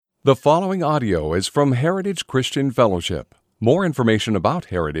The following audio is from Heritage Christian Fellowship. More information about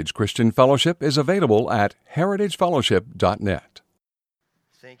Heritage Christian Fellowship is available at heritagefellowship.net.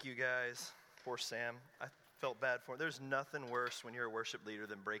 Thank you, guys. Poor Sam. I felt bad for him. There's nothing worse when you're a worship leader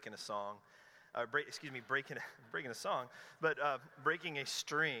than breaking a song. Breaking a song, but breaking a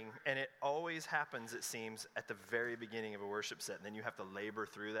string, and it always happens, it seems, at the very beginning of a worship set, and then you have to labor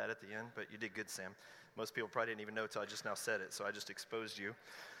through that at the end, but you did good, Sam. Most people probably didn't even know until I just now said it, so I just exposed you.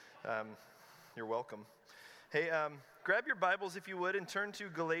 You're welcome. Hey, grab your Bibles, if you would, and turn to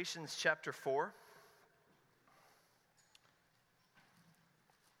Galatians chapter 4.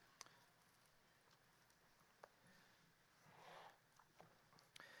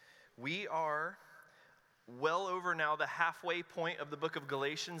 We are well over now the halfway point of the book of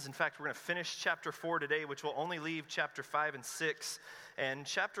Galatians. In fact, we're going to finish chapter 4 today, which will only leave chapter 5 and 6. And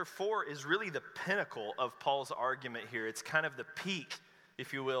chapter 4 is really the pinnacle of Paul's argument here. It's kind of the peak,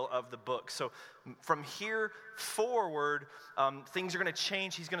 if you will, of the book. So from here forward, things are going to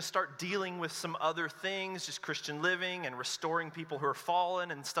change. He's going to start dealing with some other things, just Christian living and restoring people who are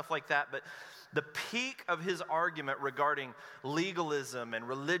fallen and stuff like that. But the peak of his argument regarding legalism and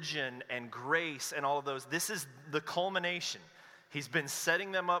religion and grace and all of those, this is the culmination. He's been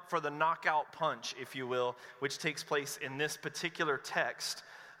setting them up for the knockout punch, if you will, which takes place in this particular text.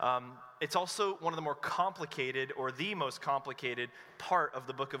 It's also one of the more complicated, or the most complicated part of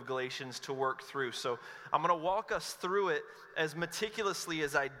the book of Galatians to work through. So I'm going to walk us through it as meticulously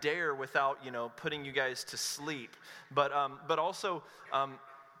as I dare without, putting you guys to sleep. But also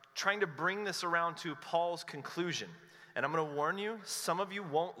trying to bring this around to Paul's conclusion. And I'm going to warn you, some of you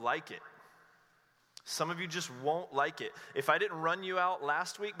won't like it. Some of you just won't like it. If I didn't run you out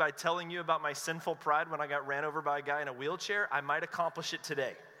last week by telling you about my sinful pride when I got ran over by a guy in a wheelchair, I might accomplish it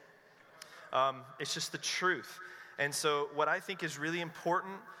today. It's just the truth. And so what I think is really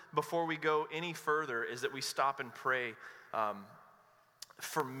important before we go any further is that we stop and pray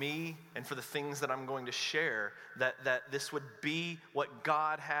for me and for the things that I'm going to share, that this would be what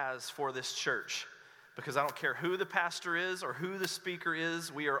God has for this church. Because I don't care who the pastor is or who the speaker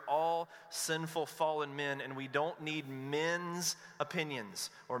is, we are all sinful, fallen men, and we don't need men's opinions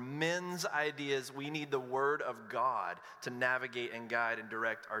or men's ideas. We need the Word of God to navigate and guide and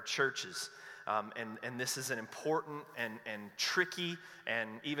direct our churches. And this is an important and tricky and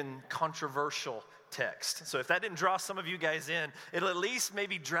even controversial text. So if that didn't draw some of you guys in, it'll at least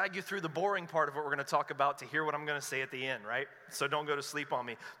maybe drag you through the boring part of what we're going to talk about to hear what I'm going to say at the end, right? So don't go to sleep on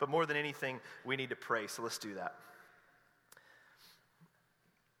me. But more than anything, we need to pray. So let's do that.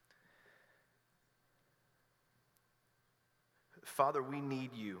 Father, we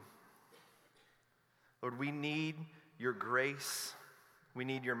need you. Lord, we need your grace. We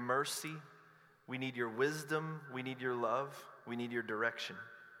need your mercy. We need your wisdom. We need your love. We need your direction.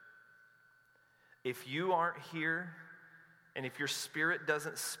 If you aren't here, and if your Spirit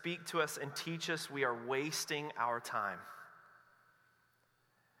doesn't speak to us and teach us, we are wasting our time.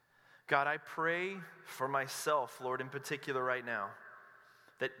 God, I pray for myself, Lord, in particular right now,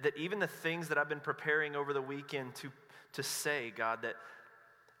 that even the things that I've been preparing over the weekend to say, God, that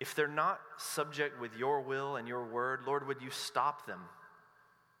if they're not subject with your will and your word, Lord, would you stop them?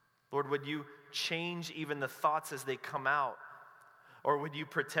 Lord, would you change even the thoughts as they come out? Or would you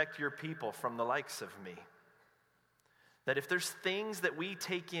protect your people from the likes of me? That if there's things that we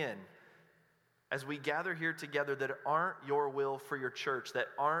take in as we gather here together that aren't your will for your church, that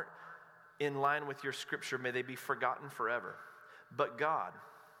aren't in line with your scripture, may they be forgotten forever. But God,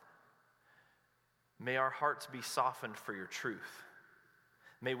 may our hearts be softened for your truth.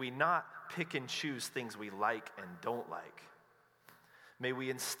 May we not pick and choose things we like and don't like. May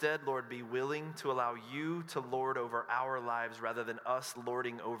we instead, Lord, be willing to allow you to lord over our lives rather than us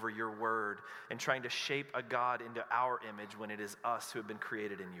lording over your word and trying to shape a God into our image when it is us who have been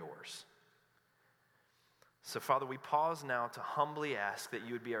created in yours. So, Father, we pause now to humbly ask that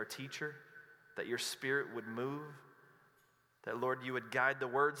you would be our teacher, that your Spirit would move, that, Lord, you would guide the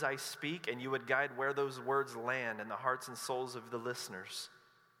words I speak and you would guide where those words land in the hearts and souls of the listeners.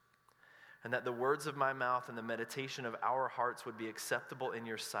 And that the words of my mouth and the meditation of our hearts would be acceptable in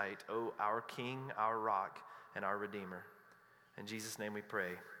your sight, O our King, our Rock, and our Redeemer. In Jesus' name we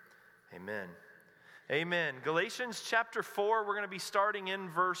pray. Amen. Amen. Galatians chapter 4, we're going to be starting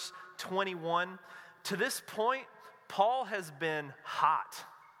in verse 21. To this point, Paul has been hot.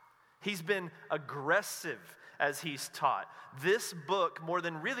 He's been aggressive as he's taught. This book, more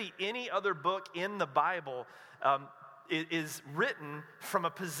than really any other book in the Bible, is written from a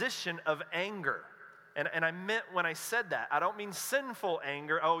position of anger. And I meant when I said that, I don't mean sinful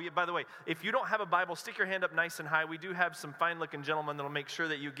anger. Oh, yeah, by the way, if you don't have a Bible, stick your hand up nice and high. We do have some fine-looking gentlemen that will make sure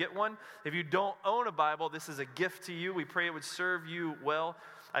that you get one. If you don't own a Bible, this is a gift to you. We pray it would serve you well.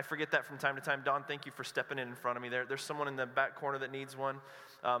 I forget that from time to time. Don, thank you for stepping in front of me there. There's someone in the back corner that needs one.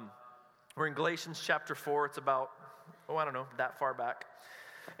 We're in Galatians chapter 4. It's about, that far back.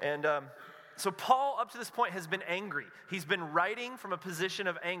 And so Paul, up to this point, has been angry. He's been writing from a position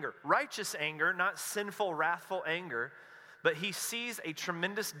of anger. Righteous anger, not sinful, wrathful anger. But he sees a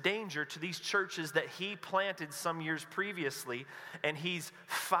tremendous danger to these churches that he planted some years previously. And he's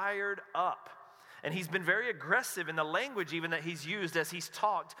fired up. And he's been very aggressive in the language even that he's used as he's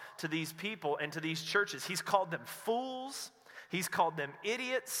talked to these people and to these churches. He's called them fools. He's called them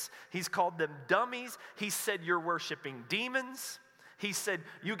idiots. He's called them dummies. He said, you're worshiping demons. He said,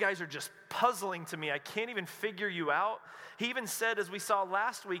 you guys are just puzzling to me. I can't even figure you out. He even said, as we saw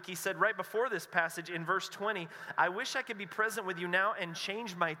last week, he said right before this passage in verse 20, I wish I could be present with you now and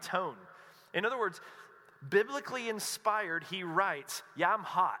change my tone. In other words, biblically inspired, he writes, yeah, I'm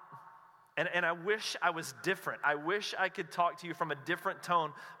hot. And I wish I was different. I wish I could talk to you from a different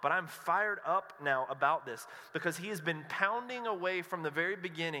tone, but I'm fired up now about this because he has been pounding away from the very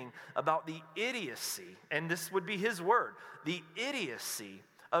beginning about the idiocy, and this would be his word, the idiocy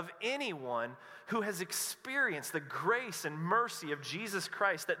of anyone who has experienced the grace and mercy of Jesus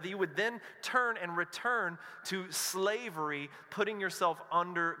Christ, that you would then turn and return to slavery, putting yourself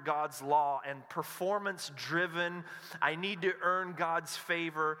under God's law and performance-driven, I need to earn God's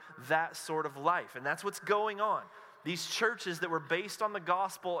favor, that sort of life. And that's what's going on. These churches that were based on the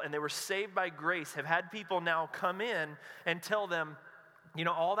gospel and they were saved by grace have had people now come in and tell them,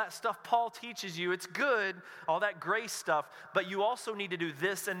 all that stuff Paul teaches you, it's good, all that grace stuff, but you also need to do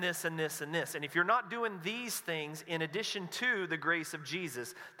this and this and this and this. And if you're not doing these things in addition to the grace of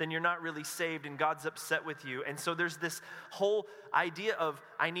Jesus, then you're not really saved and God's upset with you. And so there's this whole idea of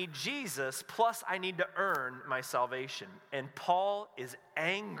I need Jesus plus I need to earn my salvation. And Paul is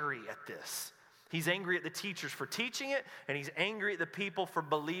angry at this. He's angry at the teachers for teaching it, and he's angry at the people for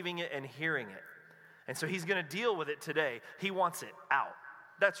believing it and hearing it. And so he's going to deal with it today. He wants it out.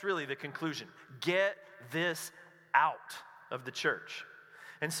 That's really the conclusion. Get this out of the church.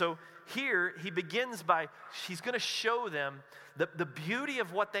 And so here he begins by, he's going to show them the beauty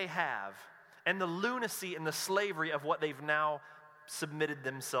of what they have and the lunacy and the slavery of what they've now submitted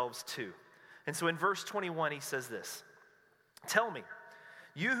themselves to. And so in verse 21 he says this, tell me,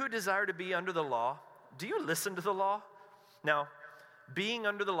 you who desire to be under the law, do you listen to the law? Now, being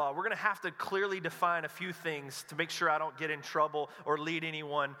under the law, we're going to have to clearly define a few things to make sure I don't get in trouble or lead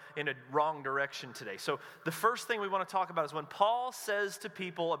anyone in a wrong direction today. So the first thing we want to talk about is when Paul says to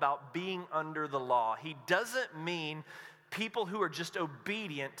people about being under the law, he doesn't mean people who are just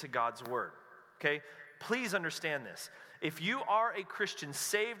obedient to God's word, okay? Please understand this. If you are a Christian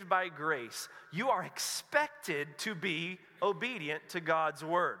saved by grace, you are expected to be obedient to God's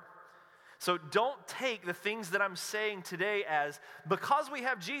word. So don't take the things that I'm saying today as, because we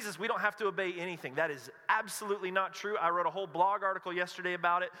have Jesus, we don't have to obey anything. That is absolutely not true. I wrote a whole blog article yesterday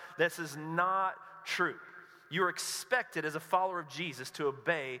about it. This is not true. You're expected as a follower of Jesus to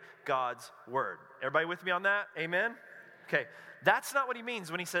obey God's word. Everybody with me on that? Amen? Okay. That's not what he means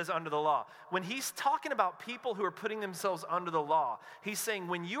when he says under the law. When he's talking about people who are putting themselves under the law, he's saying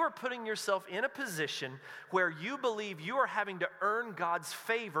when you are putting yourself in a position where you believe you are having to earn God's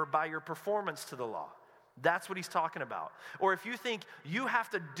favor by your performance to the law. That's what he's talking about. Or if you think you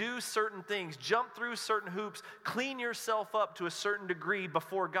have to do certain things, jump through certain hoops, clean yourself up to a certain degree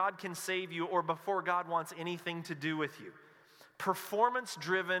before God can save you or before God wants anything to do with you.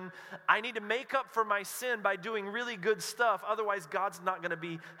 Performance-driven, I need to make up for my sin by doing really good stuff, otherwise God's not going to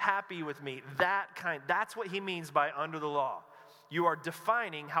be happy with me. That's what he means by under the law. You are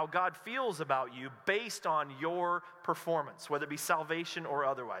defining how God feels about you based on your performance, whether it be salvation or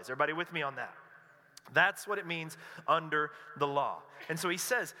otherwise. Everybody with me on that? That's what it means under the law. And so he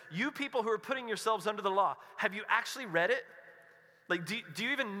says, you people who are putting yourselves under the law, have you actually read it? Like, do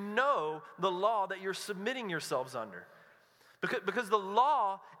you even know the law that you're submitting yourselves under? Because the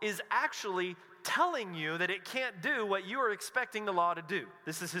law is actually telling you that it can't do what you are expecting the law to do.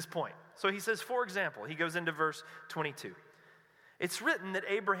 This is his point. So he says, for example, he goes into verse 22. It's written that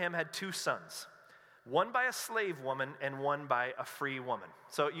Abraham had two sons, one by a slave woman and one by a free woman.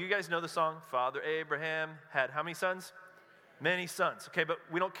 So you guys know the song, Father Abraham had how many sons? Many sons. Okay, but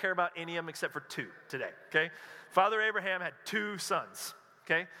we don't care about any of them except for two today. Okay, Father Abraham had two sons.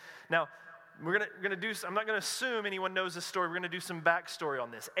 Okay, now, we're gonna do. I'm not gonna assume anyone knows this story. We're gonna do some backstory on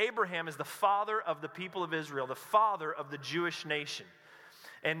this. Abraham is the father of the people of Israel, the father of the Jewish nation.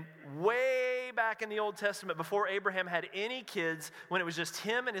 And way back in the Old Testament, before Abraham had any kids, when it was just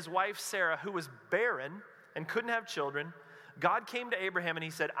him and his wife Sarah, who was barren and couldn't have children, God came to Abraham and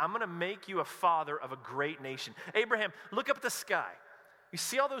he said, I'm going to make you a father of a great nation. Abraham, look up at the sky. You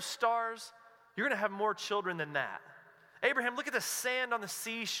see all those stars? You're going to have more children than that. Abraham, look at the sand on the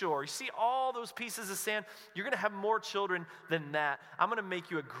seashore. You see all those pieces of sand? You're going to have more children than that. I'm going to make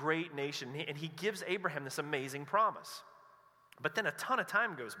you a great nation. And he gives Abraham this amazing promise. But then a ton of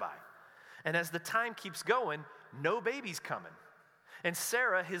time goes by. And as the time keeps going, no baby's coming. And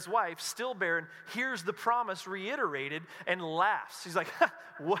Sarah, his wife, still barren, hears the promise reiterated and laughs. She's like,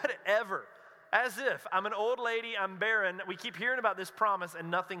 whatever. As if I'm an old lady, I'm barren. We keep hearing about this promise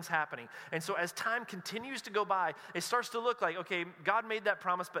and nothing's happening. And so as time continues to go by, it starts to look like, okay, God made that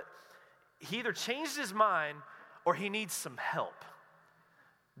promise, but he either changed his mind or he needs some help.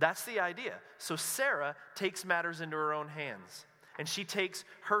 That's the idea. So Sarah takes matters into her own hands. And she takes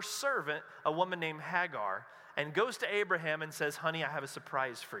her servant, a woman named Hagar, and goes to Abraham and says, honey, I have a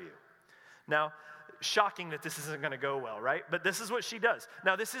surprise for you. Now, shocking that this isn't going to go well, right? But this is what she does.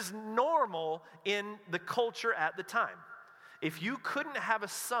 Now, this is normal in the culture at the time. If you couldn't have a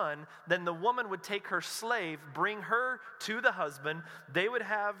son, then the woman would take her slave, bring her to the husband. They would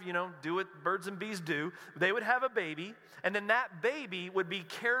have, do what birds and bees do. They would have a baby, and then that baby would be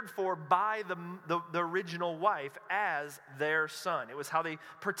cared for by the original wife as their son. It was how they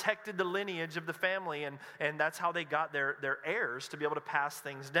protected the lineage of the family, and that's how they got their heirs to be able to pass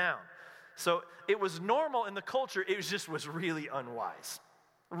things down. So it was normal in the culture. It was really unwise.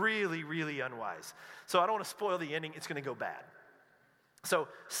 Really, really unwise. So I don't want to spoil the ending. It's going to go bad. So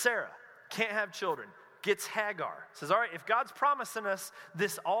Sarah can't have children, gets Hagar. Says, all right, if God's promising us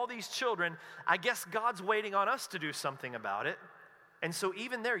all these children, I guess God's waiting on us to do something about it. And so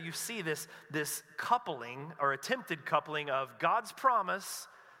even there you see this coupling or attempted coupling of God's promise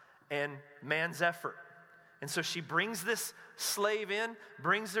and man's effort. And so she brings this slave in,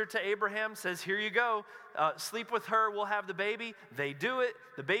 brings her to Abraham, says, here you go, sleep with her, we'll have the baby. They do it,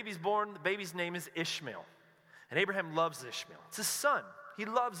 the baby's born, the baby's name is Ishmael. And Abraham loves Ishmael. It's his son. He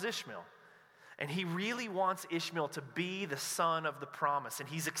loves Ishmael. And he really wants Ishmael to be the son of the promise. And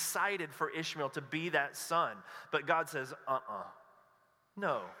he's excited for Ishmael to be that son. But God says,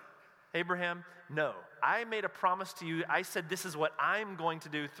 no. Abraham, no. I made a promise to you. I said this is what I'm going to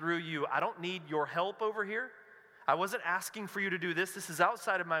do through you. I don't need your help over here. I wasn't asking for you to do this. This is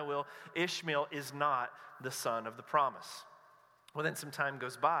outside of my will. Ishmael is not the son of the promise. Well, then some time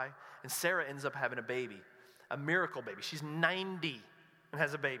goes by, and Sarah ends up having a baby, a miracle baby. She's 90 and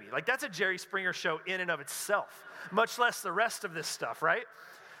has a baby. Like, that's a Jerry Springer show in and of itself, much less the rest of this stuff, right?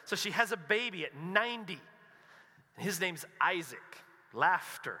 So she has a baby at 90. His name's Isaac.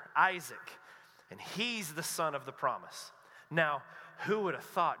 Laughter, Isaac. And he's the son of the promise. Now, who would have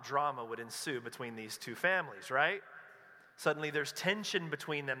thought drama would ensue between these two families, right? Suddenly there's tension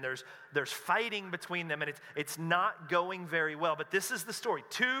between them. There's fighting between them, and it's not going very well. But this is the story.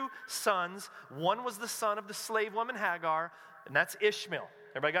 Two sons. One was the son of the slave woman Hagar, and that's Ishmael.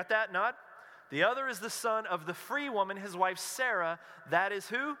 Everybody got that? Nod? The other is the son of the free woman, his wife Sarah. That is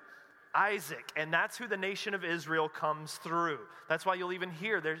who? Isaac, and that's who the nation of Israel comes through. That's why you'll even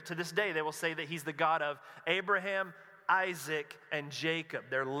hear there to this day they will say that he's the God of Abraham, Isaac, and Jacob.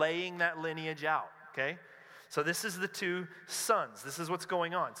 They're laying that lineage out, okay? So this is the two sons. This is what's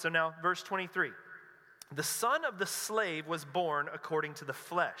going on. So now verse 23. The son of the slave was born according to the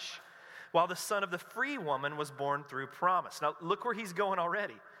flesh, while the son of the free woman was born through promise. Now look where he's going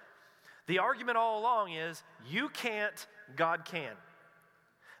already. The argument all along is you can't, God can.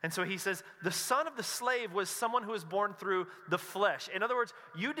 And so he says, the son of the slave was someone who was born through the flesh. In other words,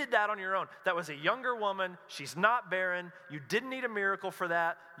 you did that on your own. That was a younger woman. She's not barren. You didn't need a miracle for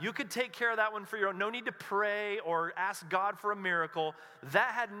that. You could take care of that one for your own. No need to pray or ask God for a miracle.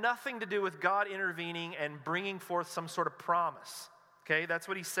 That had nothing to do with God intervening and bringing forth some sort of promise. Okay, that's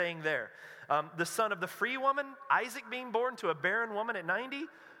what he's saying there. The son of the free woman, Isaac being born to a barren woman at 90,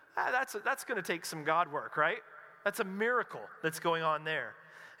 that's going to take some God work, right? That's a miracle that's going on there.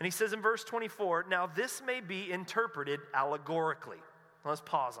 And he says in verse 24, now this may be interpreted allegorically. Let's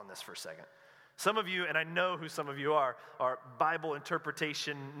pause on this for a second. Some of you, and I know who some of you are Bible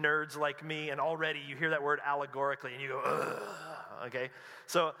interpretation nerds like me, and already you hear that word allegorically and you go, ugh, okay?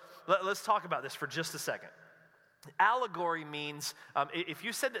 So let's talk about this for just a second. Allegory means, if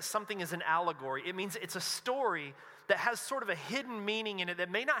you said that something is an allegory, it means it's a story that has sort of a hidden meaning in it that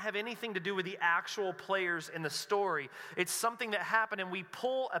may not have anything to do with the actual players in the story. It's something that happened, and we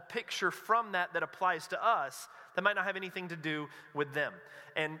pull a picture from that applies to us that might not have anything to do with them.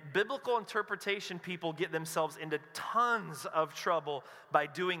 And biblical interpretation people get themselves into tons of trouble by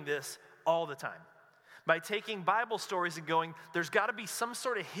doing this all the time. By taking Bible stories and going, there's got to be some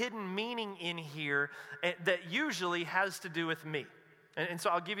sort of hidden meaning in here that usually has to do with me. And so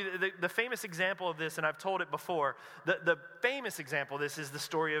I'll give you the famous example of this, and I've told it before. The famous example of this is the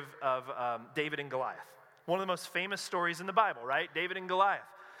story of David and Goliath. One of the most famous stories in the Bible, right? David and Goliath.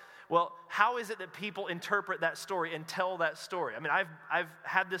 Well, how is it that people interpret that story and tell that story? I mean, I've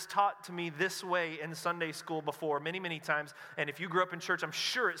had this taught to me this way in Sunday school before many, many times, and if you grew up in church, I'm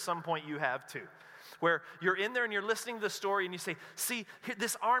sure at some point you have too. Where you're in there and you're listening to the story and you say, see,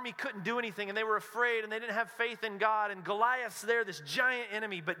 this army couldn't do anything and they were afraid and they didn't have faith in God, and Goliath's there, this giant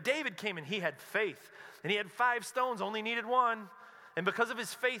enemy, but David came and he had faith and he had 5 stones, only needed 1, and because of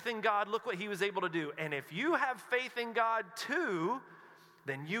his faith in God, look what he was able to do. And if you have faith in God too,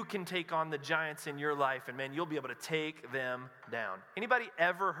 then you can take on the giants in your life, and man, you'll be able to take them down. Anybody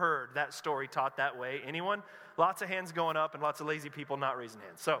ever heard that story taught that way? Anyone? Lots of hands going up and lots of lazy people not raising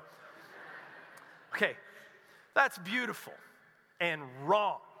hands. So, okay, that's beautiful and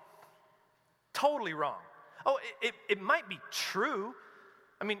wrong. Totally wrong. Oh, it might be true.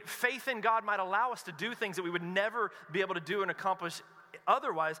 I mean, faith in God might allow us to do things that we would never be able to do and accomplish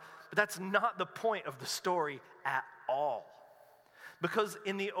otherwise, but that's not the point of the story at all. Because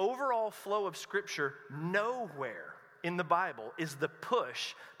in the overall flow of Scripture, nowhere in the Bible is the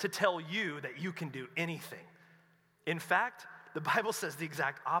push to tell you that you can do anything. In fact, the Bible says the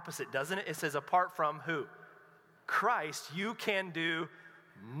exact opposite, doesn't it? It says, apart from who? Christ, you can do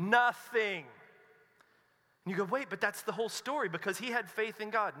nothing. And you go, wait, but that's the whole story because he had faith in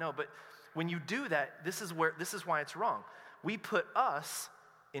God. No, but when you do that, this is why it's wrong. We put us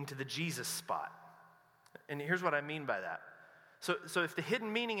into the Jesus spot. And here's what I mean by that. So if the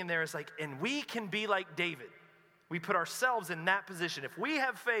hidden meaning in there is like, and we can be like David. We put ourselves in that position. If we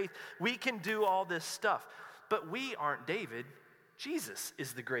have faith, we can do all this stuff. But we aren't David. Jesus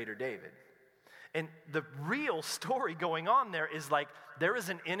is the greater David. And the real story going on there is like, there is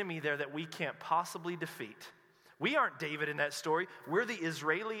an enemy there that we can't possibly defeat. We aren't David in that story. We're the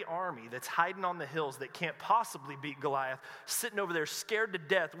Israeli army that's hiding on the hills that can't possibly beat Goliath, sitting over there scared to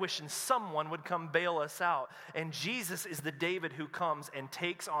death, wishing someone would come bail us out. And Jesus is the David who comes and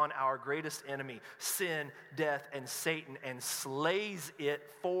takes on our greatest enemy, sin, death, and Satan, and slays it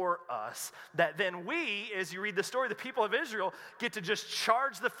for us. That then we, as you read the story, the people of Israel, get to just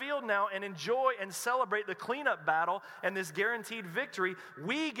charge the field now and enjoy and celebrate the cleanup battle and this guaranteed victory.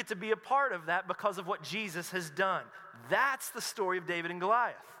 We get to be a part of that because of what Jesus has done. That's the story of David and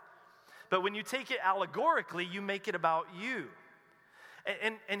Goliath. But when you take it allegorically, you make it about you.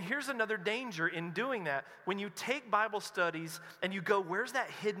 And here's another danger in doing that. When you take Bible studies and you go, where's that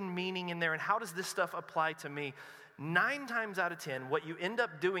hidden meaning in there and how does this stuff apply to me? 9 times out of 10, what you end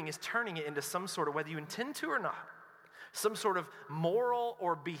up doing is turning it into some sort of, whether you intend to or not, some sort of moral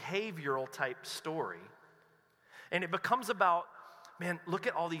or behavioral type story. And it becomes about, man, look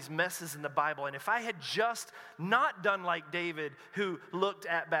at all these messes in the Bible. And if I had just not done like David, who looked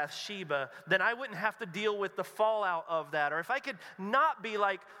at Bathsheba, then I wouldn't have to deal with the fallout of that. Or if I could not be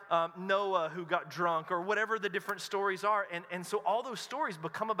like Noah, who got drunk, or whatever the different stories are. And so all those stories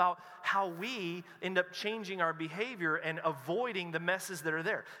become about how we end up changing our behavior and avoiding the messes that are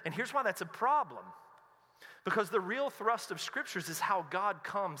there. And here's why that's a problem. Because the real thrust of Scriptures is how God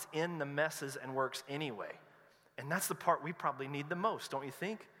comes in the messes and works anyway. And that's the part we probably need the most, don't you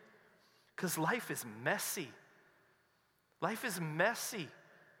think? Because life is messy. Life is messy.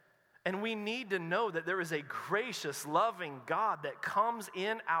 And we need to know that there is a gracious, loving God that comes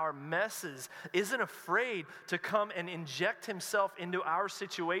in our messes, isn't afraid to come and inject himself into our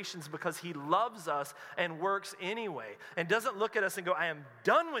situations because he loves us and works anyway. And doesn't look at us and go, I am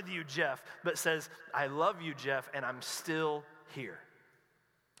done with you, Jeff, but says, I love you, Jeff, and I'm still here.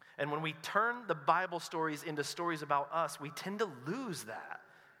 And when we turn the Bible stories into stories about us, we tend to lose that.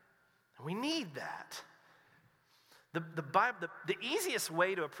 And we need that. The easiest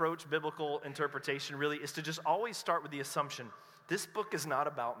way to approach biblical interpretation really is to just always start with the assumption, this book is not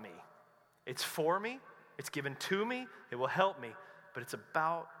about me. It's for me, it's given to me, it will help me, but it's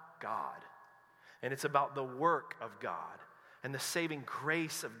about God. And it's about the work of God. And the saving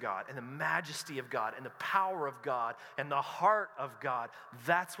grace of God, and the majesty of God, and the power of God, and the heart of God.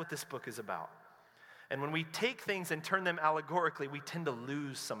 That's what this book is about. And when we take things and turn them allegorically, we tend to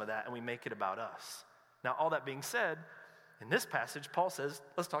lose some of that, and we make it about us. Now, all that being said, in this passage, Paul says,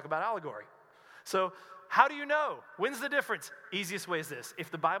 let's talk about allegory. So, how do you know? When's the difference? Easiest way is this.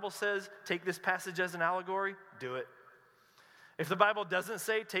 If the Bible says, take this passage as an allegory, do it. If the Bible doesn't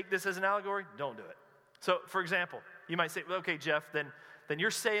say, take this as an allegory, don't do it. So, for example, you might say, okay, Jeff, then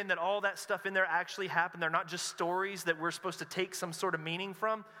you're saying that all that stuff in there actually happened. They're not just stories that we're supposed to take some sort of meaning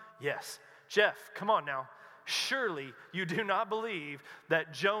from? Yes. Jeff, come on now. Surely you do not believe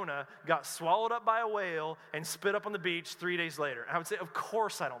that Jonah got swallowed up by a whale and spit up on the beach 3 days later. And I would say, of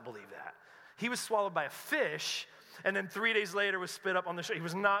course I don't believe that. He was swallowed by a fish and then 3 days later was spit up on the shore. He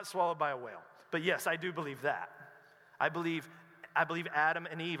was not swallowed by a whale. But yes, I do believe that. I believe Adam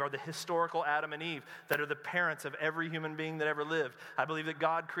and Eve are the historical Adam and Eve that are the parents of every human being that ever lived. I believe that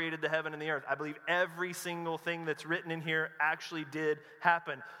God created the heaven and the earth. I believe every single thing that's written in here actually did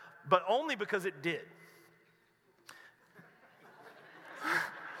happen, but only because it did.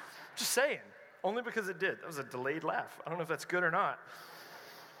 Just saying, only because it did. That was a delayed laugh. I don't know if that's good or not.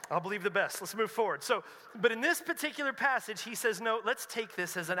 I'll believe the best. Let's move forward. But in this particular passage, he says, no, let's take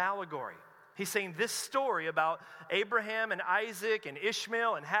this as an allegory. He's saying this story about Abraham and Isaac and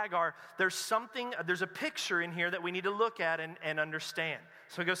Ishmael and Hagar, there's a picture in here that we need to look at and understand.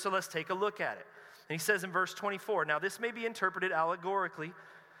 So he goes, so let's take a look at it. And he says in verse 24, now this may be interpreted allegorically.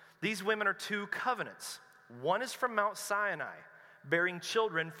 These women are two covenants. One is from Mount Sinai, bearing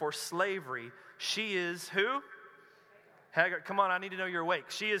children for slavery. She is who? Hagar. Come on, I need to know you're awake.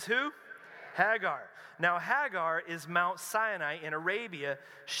 She is who? Hagar. Now, Hagar is Mount Sinai in Arabia.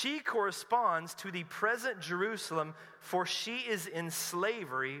 She corresponds to the present Jerusalem, for she is in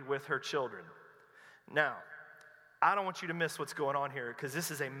slavery with her children. Now, I don't want you to miss what's going on here, because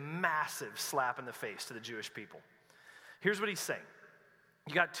this is a massive slap in the face to the Jewish people. Here's what he's saying.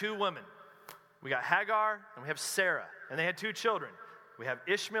 You got two women. We got Hagar and we have Sarah, and they had two children. We have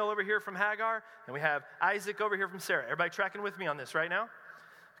Ishmael over here from Hagar, and we have Isaac over here from Sarah. Everybody tracking with me on this right now?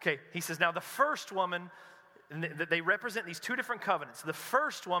 Okay, he says, now the first woman, they represent these two different covenants. The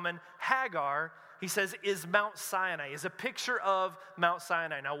first woman, Hagar, he says, is Mount Sinai, is a picture of Mount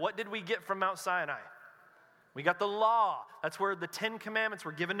Sinai. Now, what did we get from Mount Sinai? We got the law. That's where the 10 Commandments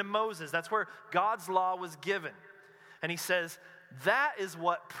were given to Moses. That's where God's law was given. And he says, that is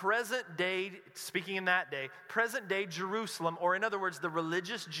what present day, speaking in that day, present day Jerusalem, or in other words, the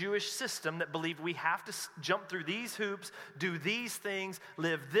religious Jewish system that believed we have to jump through these hoops, do these things,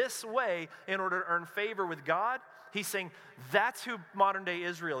 live this way in order to earn favor with God. He's saying that's who modern day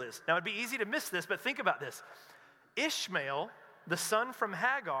Israel is. Now, it'd be easy to miss this, but think about this. Ishmael, the son from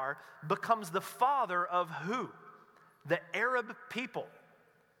Hagar, becomes the father of who? The Arab people.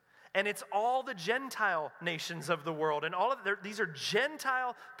 And it's all the Gentile nations of the world. And these are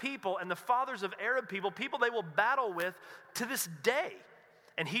Gentile people and the fathers of Arab people they will battle with to this day.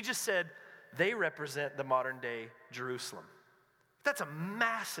 And he just said, they represent the modern day Jerusalem. That's a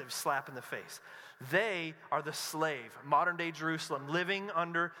massive slap in the face. They are the slave, modern day Jerusalem, living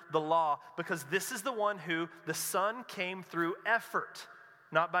under the law, because this is the one who the Son came through effort,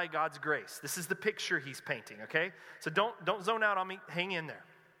 not by God's grace. This is the picture he's painting, okay? So don't zone out on me, hang in there.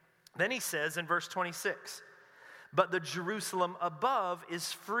 Then he says in verse 26, but the Jerusalem above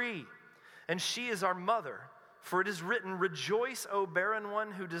is free, and she is our mother. For it is written, rejoice, O barren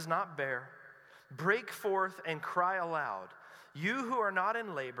one who does not bear. Break forth and cry aloud, you who are not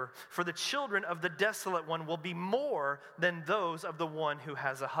in labor, for the children of the desolate one will be more than those of the one who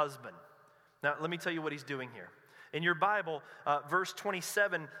has a husband. Now, let me tell you what he's doing here. In your Bible, verse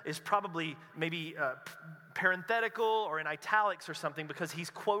 27 is probably maybe parenthetical or in italics or something, because he's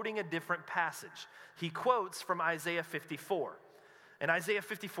quoting a different passage. He quotes from Isaiah 54. And Isaiah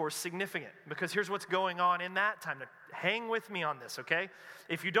 54 is significant, because here's what's going on in that time. Now, hang with me on this, okay?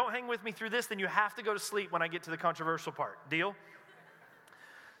 If you don't hang with me through this, then you have to go to sleep when I get to the controversial part. Deal?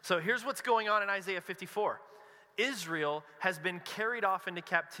 So here's what's going on in Isaiah 54. Israel has been carried off into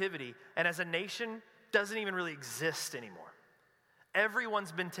captivity, and as a nation doesn't even really exist anymore.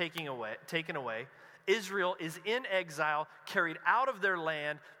 Everyone's been taken away. Israel is in exile, carried out of their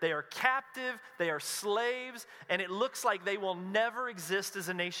land. They are captive, they are slaves, and it looks like they will never exist as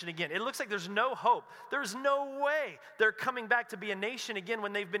a nation again. It looks like there's no hope. There's no way they're coming back to be a nation again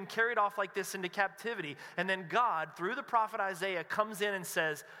when they've been carried off like this into captivity. And then God, through the prophet Isaiah, comes in and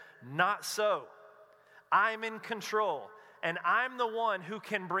says, not so. I'm in control, and I'm the one who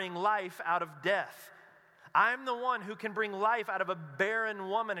can bring life out of death. I'm the one who can bring life out of a barren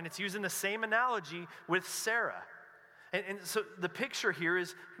woman. And it's using the same analogy with Sarah. And so the picture here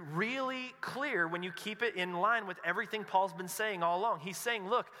is really clear when you keep it in line with everything Paul's been saying all along. He's saying,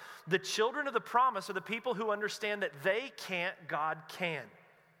 look, the children of the promise are the people who understand that they can't, God can.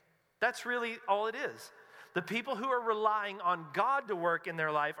 That's really all it is. The people who are relying on God to work in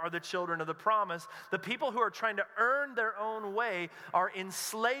their life are the children of the promise. The people who are trying to earn their own way are in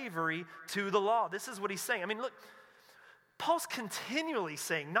slavery to the law. This is what he's saying. I mean, look, Paul's continually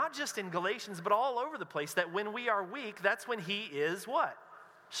saying, not just in Galatians, but all over the place, that when we are weak, that's when he is what?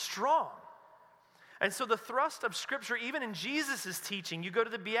 Strong. And so the thrust of Scripture, even in Jesus' teaching, you go to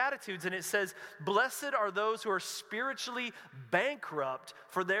the Beatitudes and it says, blessed are those who are spiritually bankrupt,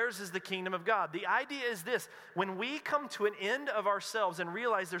 for theirs is the kingdom of God. The idea is this: when we come to an end of ourselves and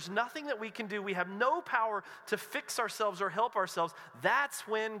realize there's nothing that we can do, we have no power to fix ourselves or help ourselves, that's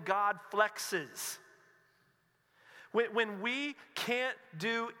when God flexes. When we can't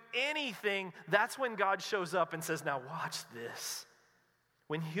do anything, that's when God shows up and says, now watch this.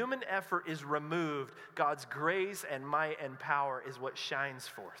 When human effort is removed, God's grace and might and power is what shines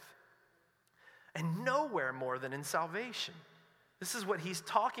forth. And nowhere more than in salvation. This is what he's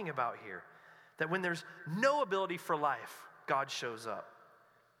talking about here. That when there's no ability for life, God shows up.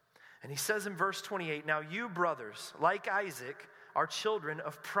 And he says in verse 28, now you brothers, like Isaac, are children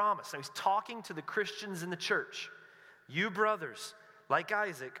of promise. Now he's talking to the Christians in the church. You brothers, like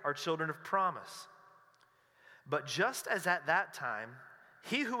Isaac, are children of promise. But just as at that time,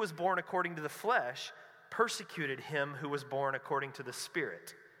 he who was born according to the flesh persecuted him who was born according to the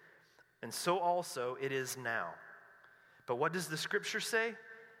Spirit. And so also it is now. But what does the Scripture say?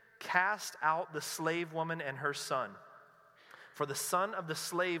 Cast out the slave woman and her son. For the son of the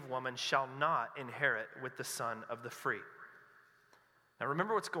slave woman shall not inherit with the son of the free. Now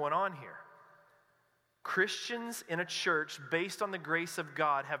remember what's going on here. Christians in a church based on the grace of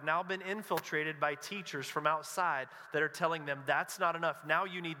God have now been infiltrated by teachers from outside that are telling them that's not enough. Now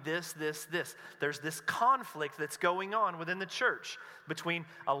you need this, this, this. There's this conflict that's going on within the church between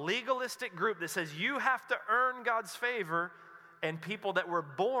a legalistic group that says you have to earn God's favor and people that were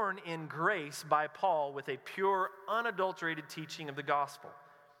born in grace by Paul with a pure, unadulterated teaching of the gospel.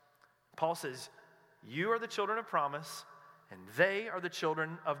 Paul says, you are the children of promise and they are the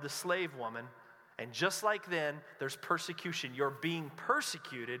children of the slave woman. And just like then, there's persecution. You're being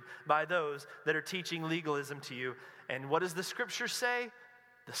persecuted by those that are teaching legalism to you. And what does the Scripture say?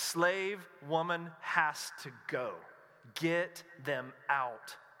 The slave woman has to go. Get them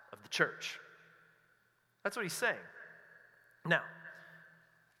out of the church. That's what he's saying. Now,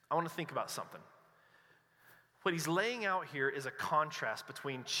 I want to think about something. What he's laying out here is a contrast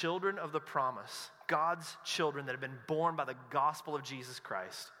between children of the promise, God's children that have been born by the gospel of Jesus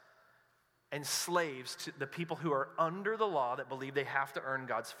Christ, and slaves to the people who are under the law that believe they have to earn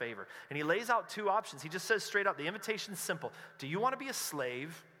God's favor. And he lays out two options. He just says straight out, the invitation's simple. Do you want to be a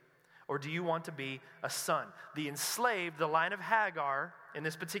slave or do you want to be a son? The enslaved, the line of Hagar, in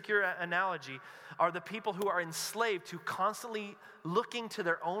this particular analogy, are the people who are enslaved to constantly looking to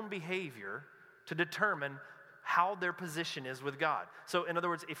their own behavior to determine how their position is with God. So in other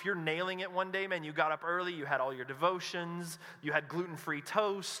words, if you're nailing it one day, man, you got up early, you had all your devotions, you had gluten-free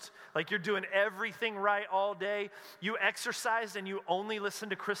toast, like you're doing everything right all day, you exercised and you only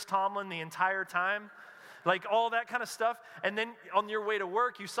listened to Chris Tomlin the entire time, like all that kind of stuff, and then on your way to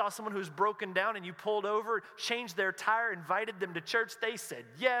work, you saw someone who's broken down and you pulled over, changed their tire, invited them to church, they said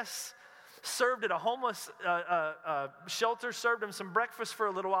yes, served at a homeless shelter, served them some breakfast for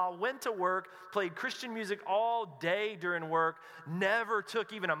a little while, went to work, played Christian music all day during work, never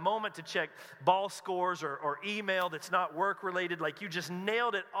took even a moment to check ball scores or email that's not work-related. Like you just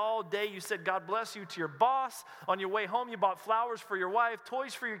nailed it all day. You said, God bless you to your boss. On your way home, you bought flowers for your wife,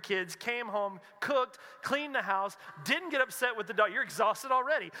 toys for your kids, came home, cooked, cleaned the house, didn't get upset with the dog. You're exhausted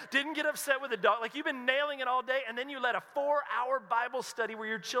already. Didn't get upset with the dog. Like you've been nailing it all day, and then you led a 4-hour Bible study where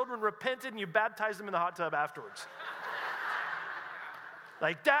your children repented and you baptized them in the hot tub afterwards.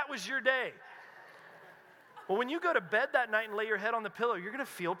 Like that was your day. Well, when you go to bed that night and lay your head on the pillow, you're going to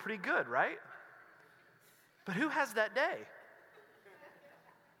feel pretty good, right? But who has that day?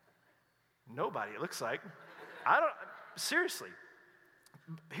 Nobody, it looks like. Seriously.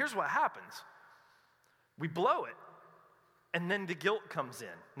 Here's what happens. We blow it, and then the guilt comes in.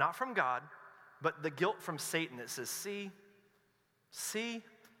 Not from God, but the guilt from Satan that says, see,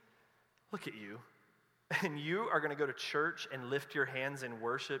 look at you. And you are going to go to church and lift your hands in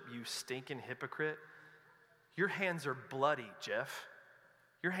worship, you stinking hypocrite. Your hands are bloody, Jeff.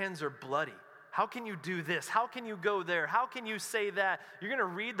 Your hands are bloody. How can you do this? How can you go there? How can you say that? You're going to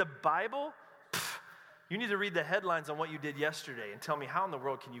read the Bible? Pfft, you need to read the headlines on what you did yesterday and tell me how in the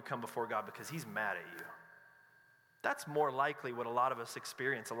world can you come before God because he's mad at you. That's more likely what a lot of us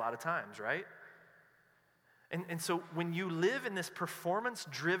experience a lot of times, right? And so when you live in this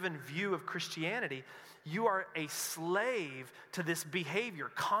performance-driven view of Christianity, you are a slave to this behavior,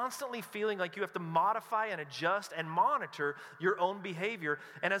 constantly feeling like you have to modify and adjust and monitor your own behavior.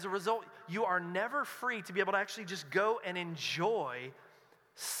 And as a result, you are never free to be able to actually just go and enjoy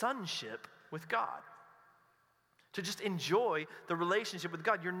sonship with God. To just enjoy the relationship with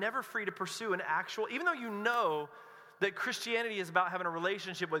God. You're never free to pursue an actual, even though you know that Christianity is about having a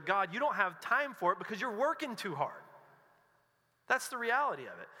relationship with God, you don't have time for it because you're working too hard. That's the reality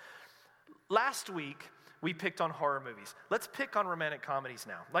of it. Last week, we picked on horror movies. Let's pick on romantic comedies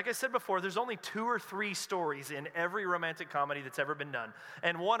now. Like I said before, there's only 2 or 3 stories in every romantic comedy that's ever been done.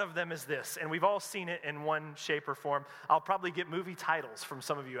 And one of them is this, and we've all seen it in one shape or form. I'll probably get movie titles from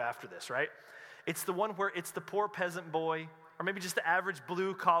some of you after this, right? It's the one where it's the poor peasant boy, or maybe just the average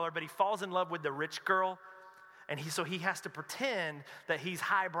blue collar, but he falls in love with the rich girl. And so he has to pretend that he's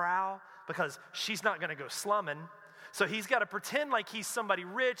highbrow because she's not going to go slumming. So he's got to pretend like he's somebody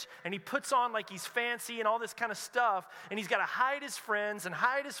rich, and he puts on like he's fancy and all this kind of stuff. And he's got to hide his friends and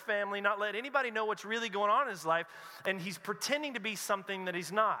hide his family, not let anybody know what's really going on in his life. And he's pretending to be something that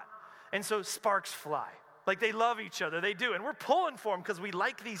he's not. And so sparks fly. Like they love each other, they do. And we're pulling for them because we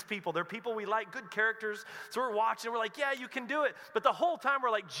like these people. They're people we like, good characters. So we're watching, we're like, yeah, you can do it. But the whole time we're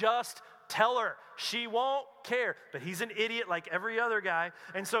like, just tell her. She won't care. But he's an idiot like every other guy.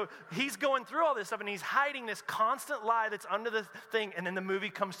 And so he's going through all this stuff, and he's hiding this constant lie that's under the thing. And then the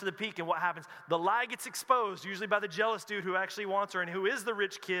movie comes to the peak, and what happens? The lie gets exposed, usually by the jealous dude who actually wants her and who is the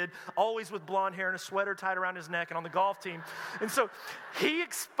rich kid, always with blonde hair and a sweater tied around his neck and on the golf team. And so he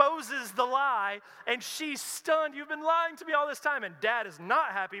exposes the lie, and she's stunned. You've been lying to me all this time. And dad is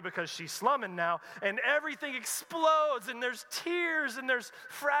not happy because she's slumming now. And everything explodes, and there's tears, and there's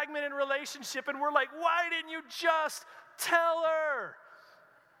fragmented relationship. And we're like, why didn't you just tell her?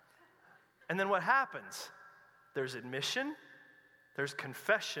 And then what happens? There's admission, there's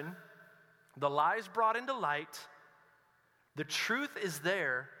confession, the lie's brought into light, the truth is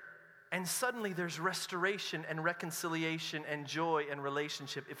there, and suddenly there's restoration and reconciliation and joy and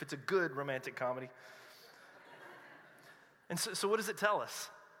relationship if it's a good romantic comedy. And so what does it tell us?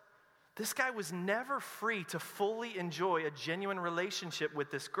 This guy was never free to fully enjoy a genuine relationship with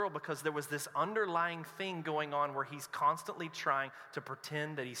this girl because there was this underlying thing going on where he's constantly trying to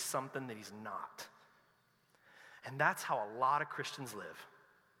pretend that he's something that he's not. And that's how a lot of Christians live.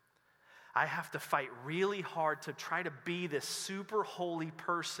 I have to fight really hard to try to be this super holy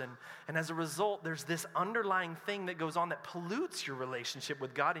person. And as a result, there's this underlying thing that goes on that pollutes your relationship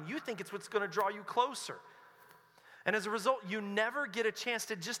with God, and you think it's what's going to draw you closer. And as a result, you never get a chance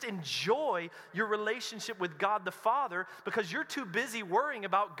to just enjoy your relationship with God the Father because you're too busy worrying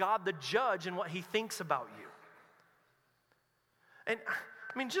about God the Judge and what He thinks about you. And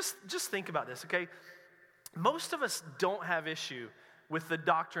I mean, just think about this, okay? Most of us don't have issue with the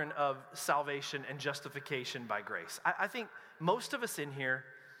doctrine of salvation and justification by grace. I think most of us in here,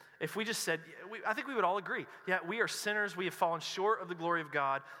 if we just said, I think we would all agree, yeah, we are sinners, we have fallen short of the glory of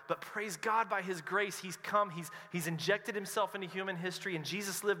God, but praise God by His grace, He's come, He's injected Himself into human history, and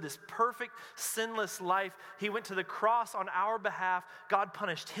Jesus lived this perfect, sinless life. He went to the cross on our behalf. God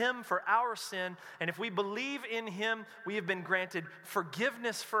punished Him for our sin, and if we believe in Him, we have been granted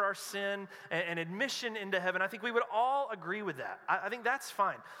forgiveness for our sin and admission into heaven. I think we would all agree with that. I think that's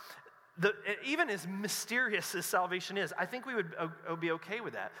fine. Even as mysterious as salvation is, I think we would be okay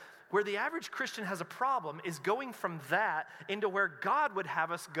with that. Where the average Christian has a problem is going from that into where God would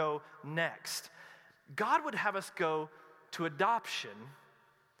have us go next. God would have us go to adoption,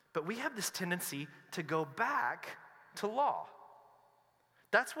 but we have this tendency to go back to law.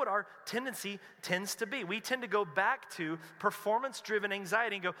 That's what our tendency tends to be. We tend to go back to performance-driven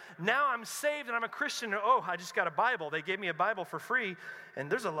anxiety and go, now I'm saved and I'm a Christian. Oh, I just got a Bible. They gave me a Bible for free,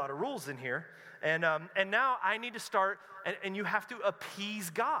 and there's a lot of rules in here. And now I need to start, and you have to appease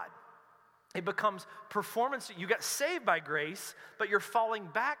God. It becomes performance. You got saved by grace, but you're falling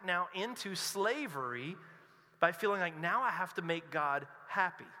back now into slavery by feeling like now I have to make God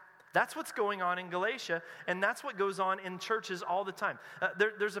happy. That's what's going on in Galatia, and that's what goes on in churches all the time.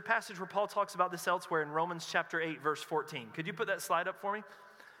 There's a passage where Paul talks about this elsewhere in Romans chapter 8, verse 14. Could you put that slide up for me?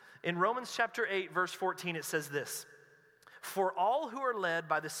 In Romans chapter 8, verse 14, it says this, "For all who are led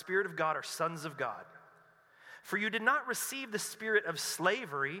by the Spirit of God are sons of God. For you did not receive the spirit of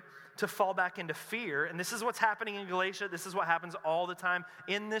slavery to fall back into fear." And this is what's happening in Galatia. This is what happens all the time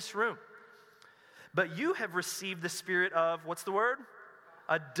in this room. "But you have received the spirit of," what's the word?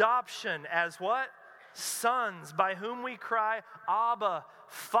 "Adoption as" what? "Sons, by whom we cry, Abba,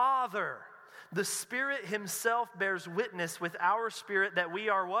 Father." The Spirit Himself bears witness with our spirit that we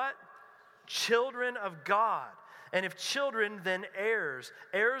are what? children of God. And if children, then heirs,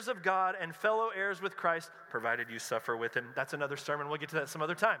 heirs of God and fellow heirs with Christ, provided you suffer with him. That's another sermon. We'll get to that some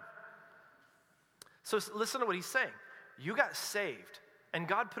other time. So listen to what he's saying. You got saved, and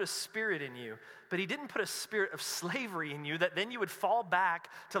God put a spirit in you, but he didn't put a spirit of slavery in you that then you would fall back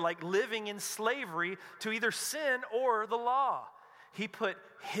to like living in slavery to either sin or the law. He put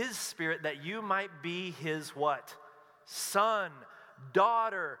his spirit that you might be his what? Son,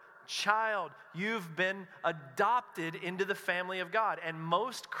 daughter, child. You've been adopted into the family of God. And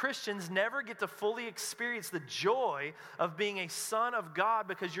most Christians never get to fully experience the joy of being a son of God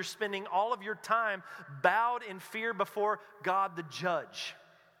because you're spending all of your time bowed in fear before God the judge.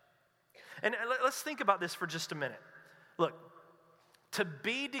 And let's think about this for just a minute. Look, to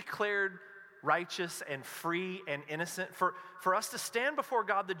be declared righteous and free and innocent, for us to stand before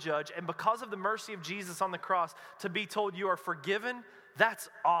God the judge, and because of the mercy of Jesus on the cross, to be told you are forgiven, that's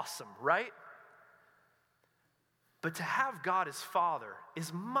awesome, right? But to have God as Father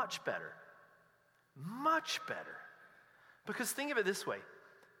is much better. Much better. Because think of it this way.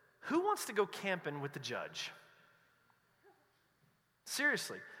 Who wants to go camping with the judge?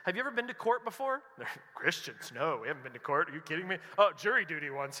 Seriously. Have you ever been to court before? Christians, no, we haven't been to court. Are you kidding me? Oh, jury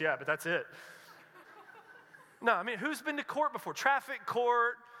duty once, yeah, but that's it. No, I mean, who's been to court before? Traffic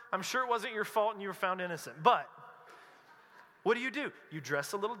court. I'm sure it wasn't your fault and you were found innocent. But what do? You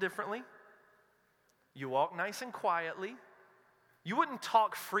dress a little differently. You walk nice and quietly. You wouldn't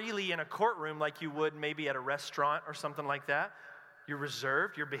talk freely in a courtroom like you would maybe at a restaurant or something like that. You're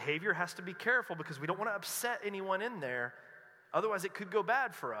reserved. Your behavior has to be careful because we don't want to upset anyone in there. Otherwise, it could go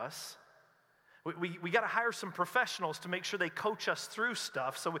bad for us. We got to hire some professionals to make sure they coach us through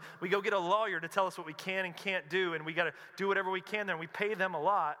stuff. So we go get a lawyer to tell us what we can and can't do, and we got to do whatever we can there, and we pay them a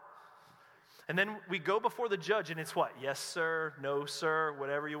lot. And then we go before the judge, and it's what? Yes, sir. No, sir.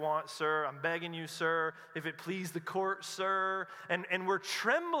 Whatever you want, sir. I'm begging you, sir. If it please the court, sir. And we're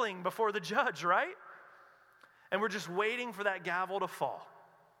trembling before the judge, right? And we're just waiting for that gavel to fall.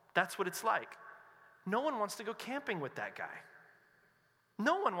 That's what it's like. No one wants to go camping with that guy.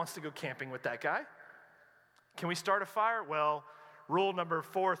 No one wants to go camping with that guy. Can we start a fire? Well, rule number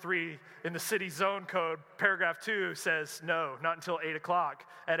 4.3 in the city zone code, paragraph 2 says no, not until 8 o'clock.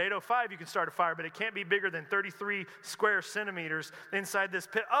 At 8:05, you can start a fire, but it can't be bigger than 33 square centimeters inside this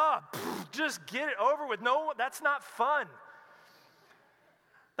pit. Just get it over with. No, that's not fun.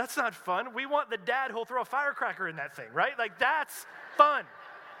 That's not fun. We want the dad who'll throw a firecracker in that thing, right? Like, that's fun.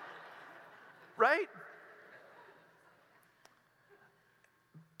 Right?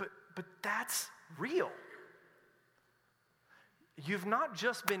 But that's real. You've not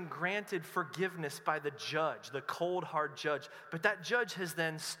just been granted forgiveness by the judge, the cold, hard judge, but that judge has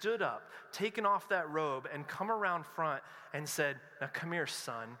then stood up, taken off that robe, and come around front and said, now come here,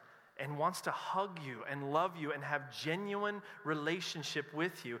 son, and wants to hug you and love you and have genuine relationship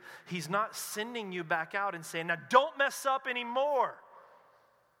with you. He's not sending you back out and saying, now don't mess up anymore.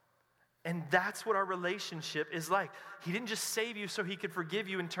 And that's what our relationship is like. He didn't just save you so he could forgive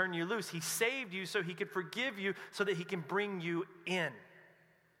you and turn you loose. He saved you so he could forgive you so that he can bring you in.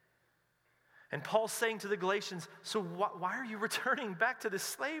 And Paul's saying to the Galatians, so why are you returning back to this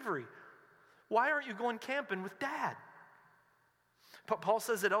slavery? Why aren't you going camping with dad? Paul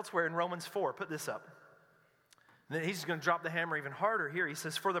says it elsewhere in Romans 4. Put this up. And then he's going to drop the hammer even harder here. He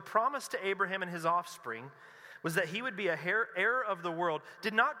says, for the promise to Abraham and his offspring was that he would be a heir of the world,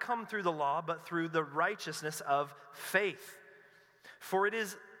 did not come through the law, but through the righteousness of faith. For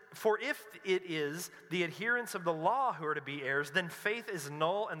if it is the adherents of the law who are to be heirs, then faith is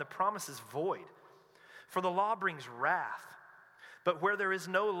null and the promise is void. For the law brings wrath. But where there is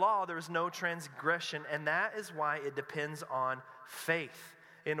no law, there is no transgression, and that is why it depends on faith,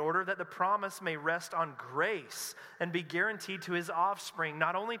 in order that the promise may rest on grace and be guaranteed to his offspring,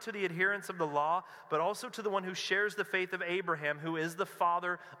 not only to the adherents of the law, but also to the one who shares the faith of Abraham, who is the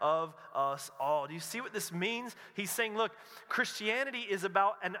father of us all. Do you see what this means? He's saying, look, Christianity is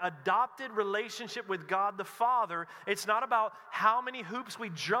about an adopted relationship with God the Father. It's not about how many hoops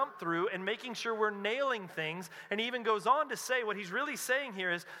we jump through and making sure we're nailing things. And he even goes on to say, what he's really saying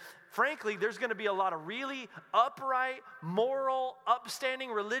here is, frankly, there's going to be a lot of really upright, moral, upstanding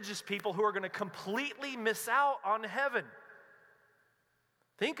religious people who are going to completely miss out on heaven.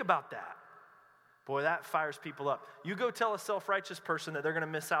 Think about that. Boy, that fires people up. You go tell a self-righteous person that they're going to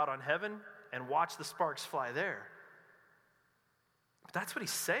miss out on heaven and watch the sparks fly there. But that's what he's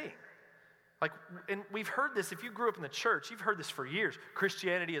saying. Like, and we've heard this, if you grew up in the church, you've heard this for years.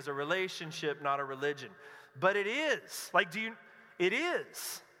 Christianity is a relationship, not a religion. But it is. It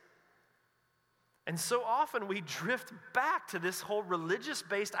is. And so often we drift back to this whole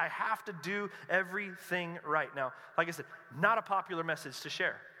religious-based, I have to do everything right. Now, like I said, not a popular message to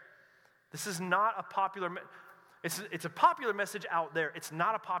share. This is not a popular it's a popular message out there. It's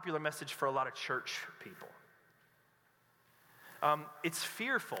not a popular message for a lot of church people. It's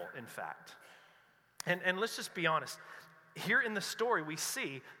fearful, in fact. And let's just be honest. Here in the story, we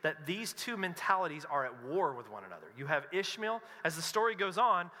see that these two mentalities are at war with one another. You have Ishmael. As the story goes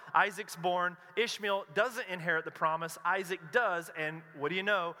on, Isaac's born. Ishmael doesn't inherit the promise. Isaac does. And what do you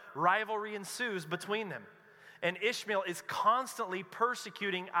know? Rivalry ensues between them. And Ishmael is constantly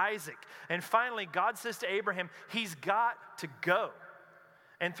persecuting Isaac. And finally, God says to Abraham, he's got to go.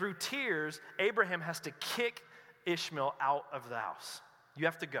 And through tears, Abraham has to kick Ishmael out of the house. You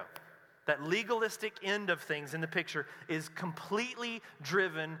have to go. That legalistic end of things in the picture is completely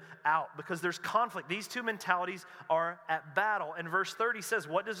driven out because there's conflict. These two mentalities are at battle. And verse 30 says,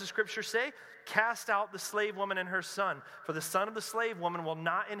 what does the scripture say? Cast out the slave woman and her son, for the son of the slave woman will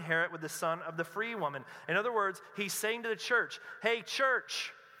not inherit with the son of the free woman. In other words, he's saying to the church, hey,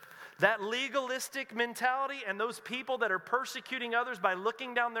 church, that legalistic mentality and those people that are persecuting others by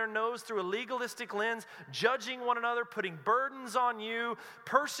looking down their nose through a legalistic lens, judging one another, putting burdens on you,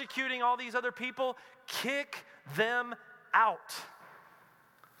 persecuting all these other people, kick them out.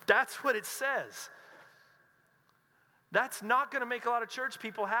 That's what it says. That's not going to make a lot of church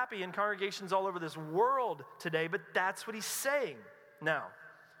people happy in congregations all over this world today, but that's what he's saying. Now,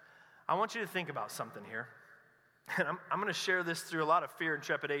 I want you to think about something here. And I'm going to share this through a lot of fear and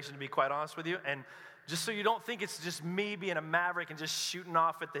trepidation, to be quite honest with you. And just so you don't think it's just me being a maverick and just shooting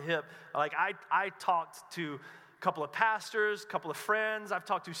off at the hip. Like I talked to a couple of pastors, a couple of friends. I've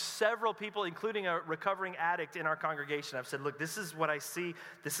talked to several people, including a recovering addict in our congregation. I've said, look, this is what I see.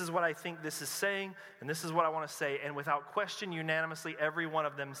 This is what I think this is saying. And this is what I want to say. And without question, unanimously, every one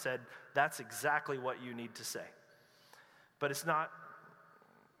of them said, that's exactly what you need to say. But it's not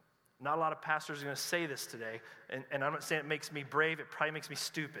a lot of pastors are going to say this today, and I'm not saying it makes me brave, it probably makes me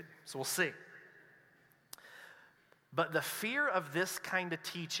stupid, so we'll see. But the fear of this kind of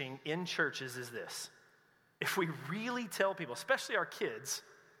teaching in churches is this. If we really tell people, especially our kids,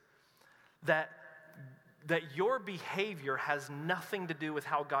 that your behavior has nothing to do with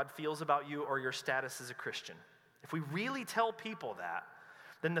how God feels about you or your status as a Christian, if we really tell people that,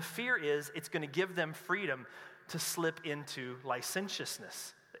 then the fear is it's going to give them freedom to slip into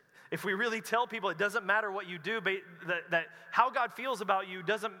licentiousness. If we really tell people it doesn't matter what you do, but that how God feels about you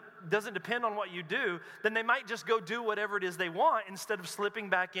doesn't depend on what you do, then they might just go do whatever it is they want instead of slipping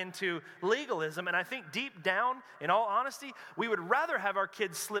back into legalism. And I think deep down, in all honesty, we would rather have our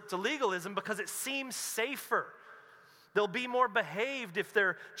kids slip to legalism because it seems safer. They'll be more behaved if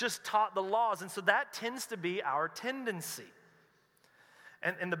they're just taught the laws. And so that tends to be our tendency.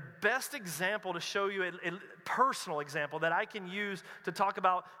 And the best example to show you, a personal example that I can use to talk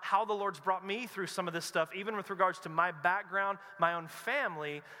about how the Lord's brought me through some of this stuff, even with regards to my background, my own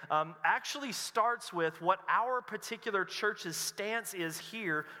family, actually starts with what our particular church's stance is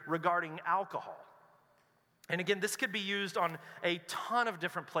here regarding alcohol. And again, this could be used on a ton of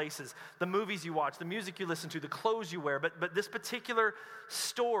different places. The movies you watch, the music you listen to, the clothes you wear. But this particular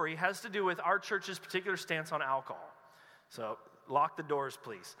story has to do with our church's particular stance on alcohol. So lock the doors,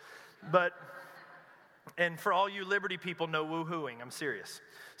 please. And for all you Liberty people, no woo-hooing. I'm serious.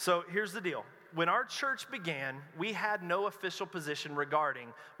 So here's the deal. When our church began, we had no official position regarding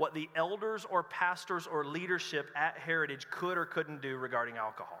what the elders or pastors or leadership at Heritage could or couldn't do regarding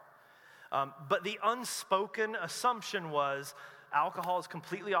alcohol. But the unspoken assumption was alcohol is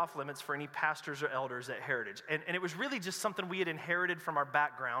completely off limits for any pastors or elders at Heritage. And it was really just something we had inherited from our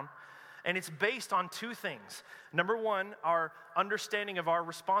background. And it's based on two things. Number one, our understanding of our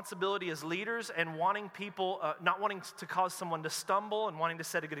responsibility as leaders and wanting people, not wanting to cause someone to stumble and wanting to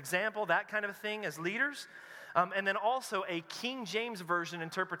set a good example, that kind of thing as leaders. And then also a King James Version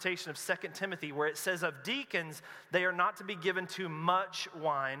interpretation of 2 Timothy where it says of deacons, they are not to be given too much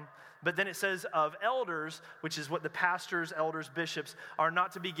wine. But then it says of elders, which is what the pastors, elders, bishops, are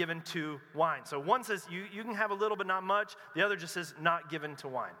not to be given to wine. So one says you can have a little but not much. The other just says not given to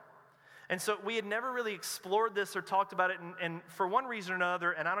wine. And so we had never really explored this or talked about it, and for one reason or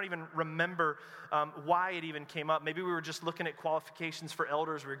another, and I don't even remember why it even came up. Maybe we were just looking at qualifications for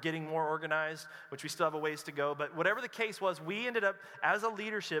elders. We were getting more organized, which we still have a ways to go. But whatever the case was, we ended up, as a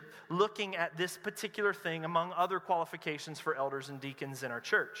leadership, looking at this particular thing among other qualifications for elders and deacons in our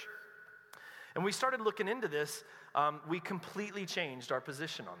church. And we started looking into this. We completely changed our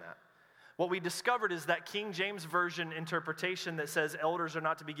position on that. What we discovered is that King James Version interpretation that says elders are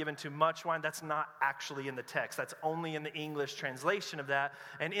not to be given too much wine, that's not actually in the text. That's only in the English translation of that.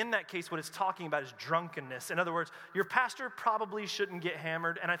 And in that case, what it's talking about is drunkenness. In other words, your pastor probably shouldn't get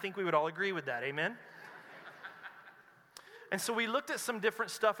hammered, and I think we would all agree with that. Amen? And so we looked at some different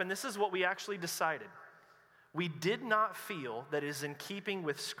stuff, and this is what we actually decided. We did not feel that it is in keeping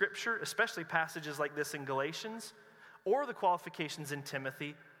with Scripture, especially passages like this in Galatians, or the qualifications in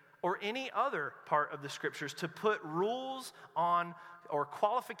Timothy, or any other part of the Scriptures, to put rules on or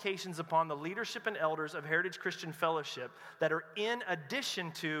qualifications upon the leadership and elders of Heritage Christian Fellowship that are in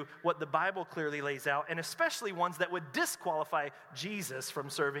addition to what the Bible clearly lays out, and especially ones that would disqualify Jesus from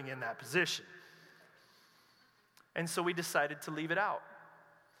serving in that position. And so we decided to leave it out.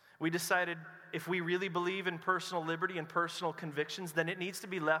 We decided if we really believe in personal liberty and personal convictions, then it needs to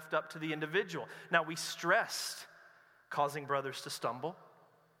be left up to the individual. Now, we stressed causing brothers to stumble,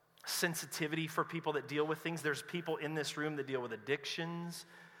 sensitivity for people that deal with things. There's people in this room that deal with addictions.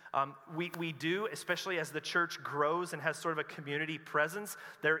 We do, especially as the church grows and has sort of a community presence,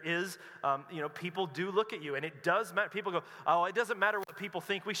 there is, people do look at you, and it does matter. People go, oh, it doesn't matter what people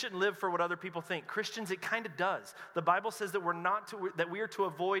think. We shouldn't live for what other people think. Christians, it kind of does. The Bible says that that we are to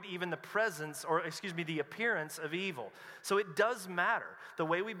avoid even the appearance of evil. So it does matter. The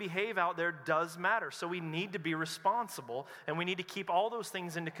way we behave out there does matter. So we need to be responsible, and we need to keep all those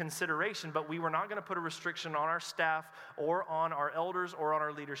things into consideration, but we were not going to put a restriction on our staff or on our elders or on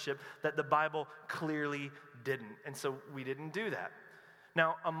our leadership that the Bible clearly didn't. And so we didn't do that.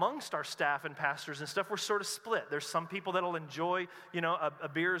 Now, amongst our staff and pastors and stuff, we're sort of split. There's some people that'll enjoy, a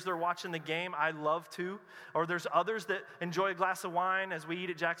beer as they're watching the game. I love to. Or there's others that enjoy a glass of wine as we eat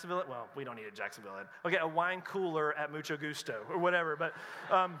at Jacksonville. Well, we don't eat at Jacksonville. Okay, a wine cooler at Mucho Gusto or whatever. But,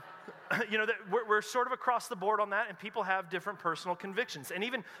 we're sort of across the board on that, and people have different personal convictions. And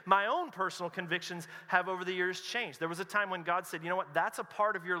even my own personal convictions have over the years changed. There was a time when God said, you know what, that's a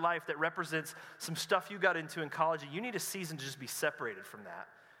part of your life that represents some stuff you got into in college, and you need a season to just be separated from that.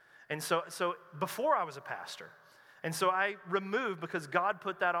 And so before I was a pastor, and so I removed because God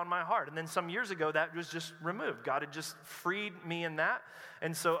put that on my heart. And then some years ago, that was just removed. God had just freed me in that.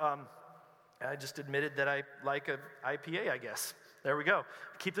 And so I just admitted that I like an IPA, I guess. There we go.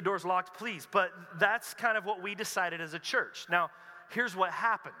 Keep the doors locked, please. But that's kind of what we decided as a church. Now, here's what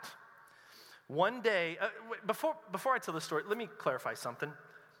happened. One day, before I tell the story, let me clarify something.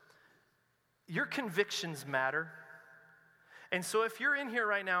 Your convictions matter. And so if you're in here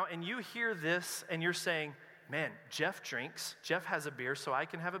right now and you hear this and you're saying, man, Jeff drinks, Jeff has a beer, so I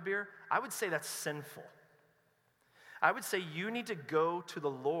can have a beer, I would say that's sinful. I would say you need to go to the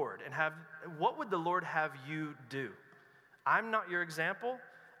Lord and what would the Lord have you do? I'm not your example.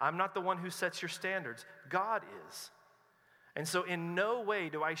 I'm not the one who sets your standards. God is. And so in no way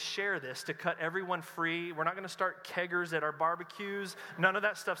do I share this to cut everyone free. We're not going to start keggers at our barbecues. None of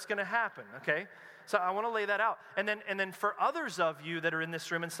that stuff's going to happen, okay? So I want to lay that out. And then for others of you that are in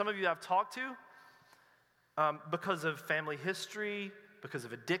this room, and some of you I've talked to, because of family history, because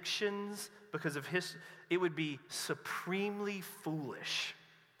of addictions, because of history, it would be supremely foolish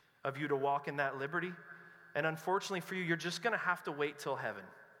of you to walk in that liberty. And unfortunately for you, you're just going to have to wait till heaven.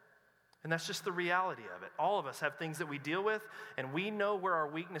 And that's just the reality of it. All of us have things that we deal with, and we know where our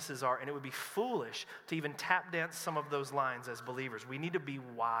weaknesses are, and it would be foolish to even tap dance some of those lines as believers. We need to be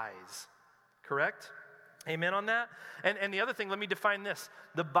wise. Correct? Amen on that? And the other thing, let me define this.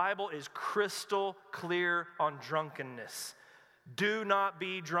 The Bible is crystal clear on drunkenness. Do not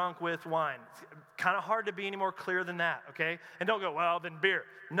be drunk with wine. It's kind of hard to be any more clear than that, okay? And don't go, well, then beer.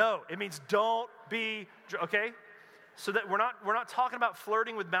 No, it means don't be, okay? So that we're not talking about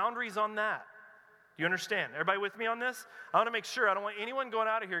flirting with boundaries on that. Do you understand? Everybody with me on this? I want to make sure. I don't want anyone going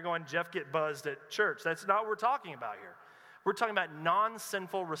out of here going, Jeff, get buzzed at church. That's not what we're talking about here. We're talking about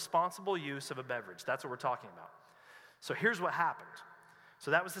non-sinful, responsible use of a beverage. That's what we're talking about. So here's what happened.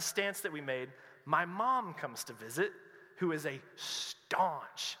 So that was the stance that we made. My mom comes to visit, who is a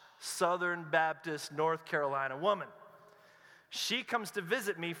staunch Southern Baptist North Carolina woman. She comes to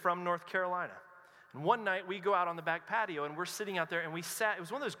visit me from North Carolina. And one night we go out on the back patio and we're sitting out there and it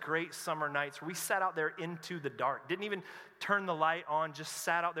was one of those great summer nights where we sat out there into the dark. Didn't even turn the light on, just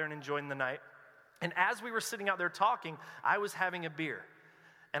sat out there and enjoying the night. And as we were sitting out there talking, I was having a beer.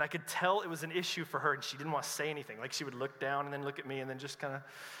 And I could tell it was an issue for her and she didn't want to say anything. Like she would look down and then look at me and then just kind of,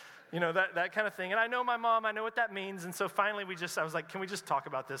 that kind of thing. And I know my mom, I know what that means. And so finally I was like, can we just talk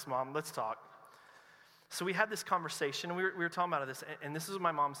about this, Mom? Let's talk. So we had this conversation, and we were talking about this, and this is what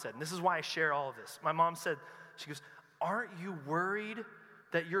my mom said, and this is why I share all of this. My mom said, she goes, aren't you worried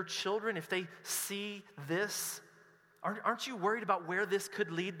that your children, if they see this, Aren't you worried about where this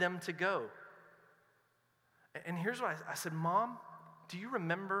could lead them to go? And here's what I said, Mom, do you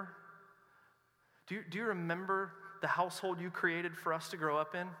remember the household you created for us to grow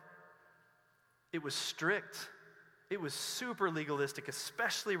up in? It was strict. It was super legalistic,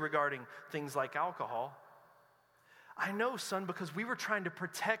 especially regarding things like alcohol. I know, son, because we were trying to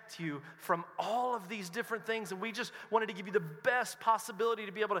protect you from all of these different things, and we just wanted to give you the best possibility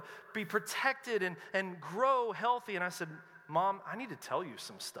to be able to be protected and grow healthy. And I said, Mom, I need to tell you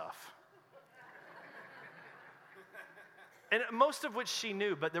some stuff. And most of which she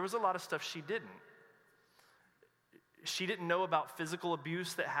knew, but there was a lot of stuff she didn't. She didn't know about physical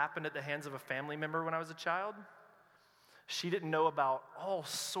abuse that happened at the hands of a family member when I was a child. She didn't know about all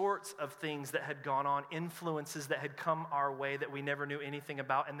sorts of things that had gone on, influences that had come our way that we never knew anything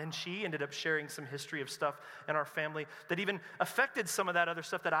about. And then she ended up sharing some history of stuff in our family that even affected some of that other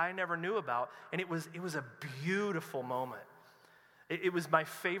stuff that I never knew about. And it was a beautiful moment. It was my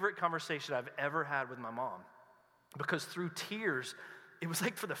favorite conversation I've ever had with my mom. Because through tears, it was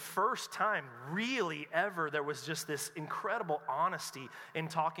like for the first time, really ever, there was just this incredible honesty in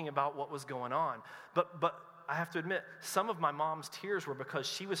talking about what was going on. But I have to admit, some of my mom's tears were because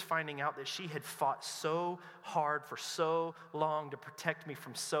she was finding out that she had fought so hard for so long to protect me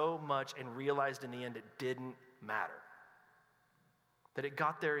from so much and realized in the end it didn't matter. That it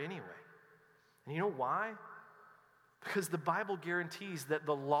got there anyway. And you know why? Because the Bible guarantees that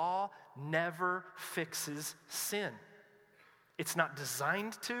the law never fixes sin. It's not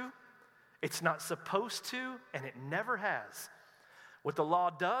designed to, it's not supposed to, and it never has. What the law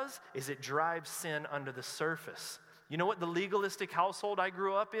does is it drives sin under the surface. You know what the legalistic household I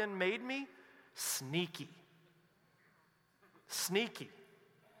grew up in made me? Sneaky. Sneaky.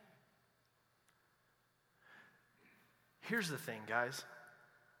 Here's the thing, guys.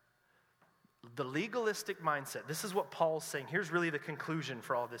 The legalistic mindset, this is what Paul's saying. Here's really the conclusion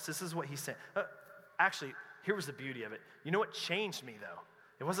for all this. This is what he's saying. Actually, here was the beauty of it. You know what changed me, though?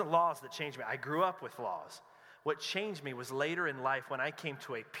 It wasn't laws that changed me. I grew up with laws. What changed me was later in life when I came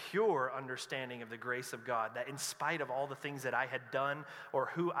to a pure understanding of the grace of God, that in spite of all the things that I had done or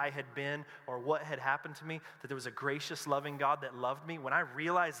who I had been or what had happened to me, that there was a gracious, loving God that loved me. When I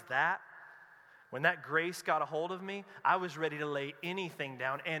realized that, when that grace got a hold of me, I was ready to lay anything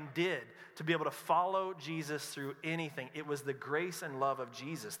down and did to be able to follow Jesus through anything. It was the grace and love of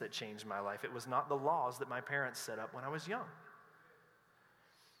Jesus that changed my life. It was not the laws that my parents set up when I was young.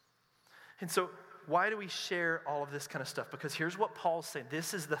 And so, why do we share all of this kind of stuff? Because here's what Paul's saying.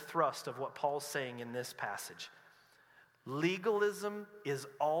 This is the thrust of what Paul's saying in this passage. Legalism is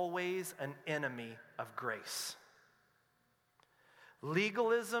always an enemy of grace.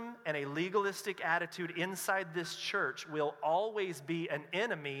 Legalism and a legalistic attitude inside this church will always be an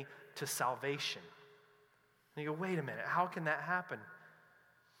enemy to salvation. And you go, wait a minute, how can that happen?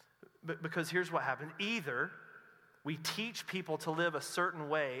 Because here's what happens. Either we teach people to live a certain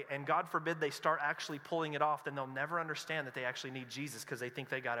way, and God forbid they start actually pulling it off, then they'll never understand that they actually need Jesus because they think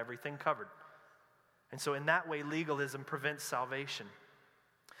they got everything covered. And so in that way, legalism prevents salvation.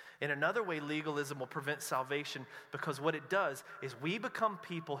 In another way, legalism will prevent salvation because what it does is we become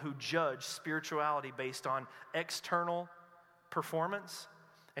people who judge spirituality based on external performance.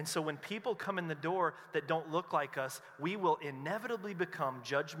 And so when people come in the door that don't look like us, we will inevitably become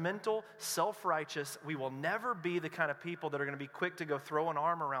judgmental, self-righteous. We will never be the kind of people that are going to be quick to go throw an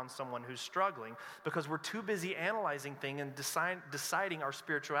arm around someone who's struggling because we're too busy analyzing things and deciding our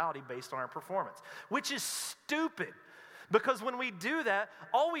spirituality based on our performance, which is stupid. Because when we do that,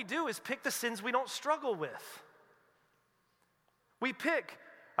 all we do is pick the sins we don't struggle with. We pick,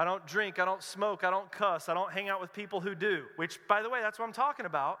 I don't drink, I don't smoke, I don't cuss, I don't hang out with people who do. Which, by the way, that's what I'm talking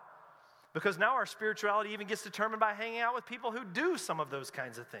about. Because now our spirituality even gets determined by hanging out with people who do some of those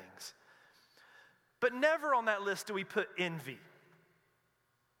kinds of things. But never on that list do we put envy.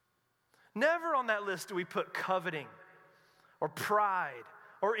 Never on that list do we put coveting or pride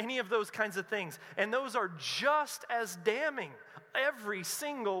or any of those kinds of things. And those are just as damning, every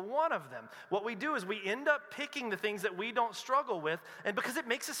single one of them. What we do is we end up picking the things that we don't struggle with, and because it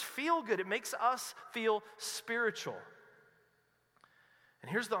makes us feel good, it makes us feel spiritual. And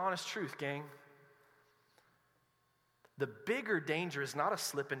here's the honest truth, gang. The bigger danger is not a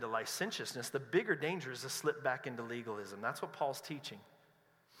slip into licentiousness. The bigger danger is a slip back into legalism. That's what Paul's teaching.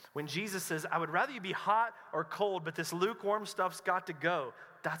 When Jesus says, I would rather you be hot or cold, but this lukewarm stuff's got to go,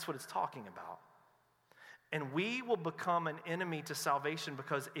 that's what it's talking about. And we will become an enemy to salvation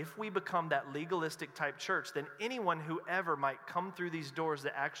because if we become that legalistic type church, then anyone who ever might come through these doors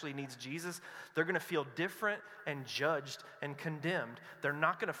that actually needs Jesus, they're going to feel different and judged and condemned. They're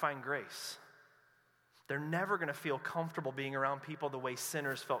not going to find grace. they're never going to feel comfortable being around people the way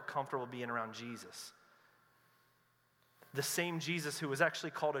sinners felt comfortable being around Jesus. The same Jesus who was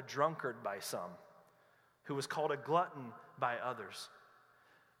actually called a drunkard by some, who was called a glutton by others,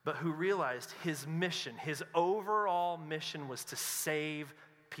 but who realized his mission, his overall mission was to save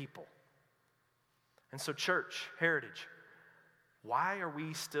people. And so church, Heritage, why are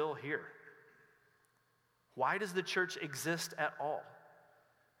we still here? Why does the church exist at all?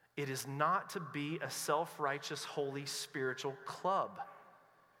 It is not to be a self-righteous, holy, spiritual club.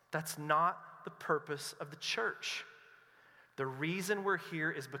 That's not the purpose of the church. The reason we're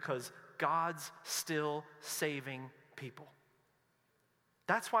here is because God's still saving people.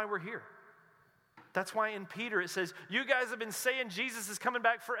 That's why we're here. That's why in Peter it says, you guys have been saying Jesus is coming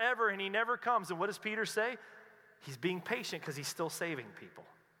back forever and he never comes. And what does Peter say? He's being patient because he's still saving people.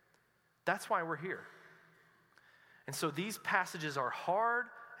 That's why we're here. And so these passages are hard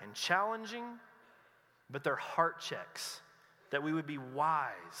and challenging, but they're heart checks that we would be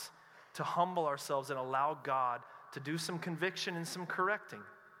wise to humble ourselves and allow God to do some conviction and some correcting.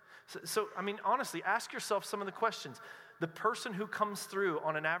 So, honestly, ask yourself some of the questions. The person who comes through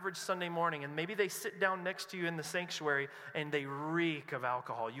on an average Sunday morning and maybe they sit down next to you in the sanctuary and they reek of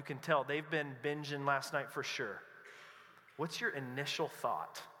alcohol. You can tell they've been binging last night for sure. What's your initial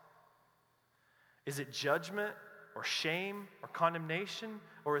thought? Is it judgment or shame or condemnation?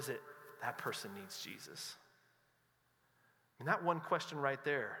 Or is it that person needs Jesus? That one question right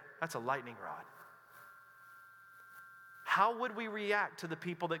there, that's a lightning rod. How would we react to the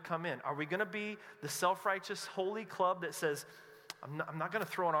people that come in? Are we going to be the self-righteous holy club that says, I'm not going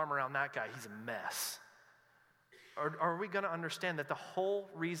to throw an arm around that guy, he's a mess? Or are we going to understand that the whole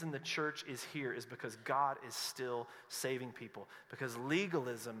reason the church is here is because God is still saving people? Because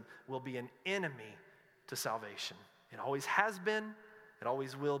legalism will be an enemy to salvation. It always has been, it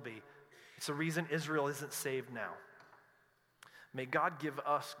always will be. It's the reason Israel isn't saved now. May God give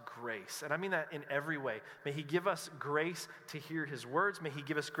us grace, and I mean that in every way. May he give us grace to hear his words. May he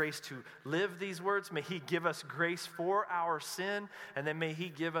give us grace to live these words. May he give us grace for our sin, and then may he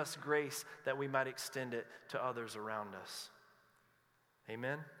give us grace that we might extend it to others around us.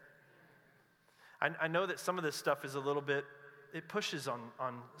 Amen? I know that some of this stuff is a little bit, it pushes on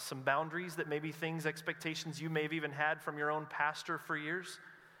some boundaries that maybe things, expectations you may have even had from your own pastor for years.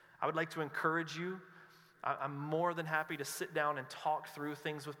 I would like to encourage you. I'm more than happy to sit down and talk through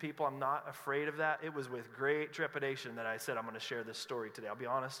things with people. I'm not afraid of that. It was with great trepidation that I said I'm going to share this story today. I'll be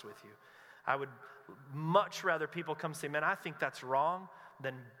honest with you. I would much rather people come say, man, I think that's wrong,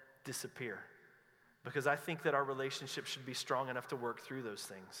 than disappear. Because I think that our relationship should be strong enough to work through those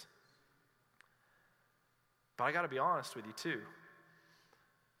things. But I got to be honest with you too.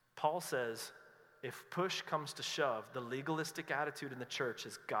 Paul says, if push comes to shove, the legalistic attitude in the church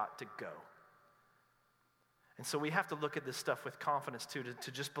has got to go. And so we have to look at this stuff with confidence too,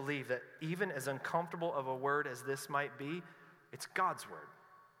 to just believe that even as uncomfortable of a word as this might be, it's God's word.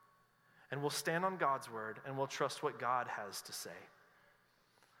 And we'll stand on God's word and we'll trust what God has to say.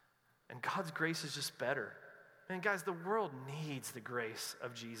 And God's grace is just better. Man, guys, the world needs the grace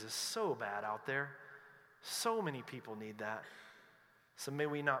of Jesus so bad out there. So many people need that. So may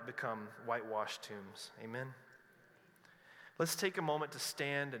we not become whitewashed tombs. Amen. Let's take a moment to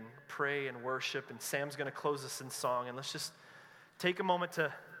stand and pray and worship, and Sam's going to close us in song, and let's just take a moment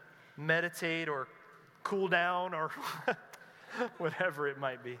to meditate or cool down or whatever it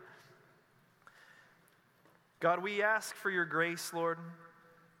might be. God, we ask for your grace, Lord.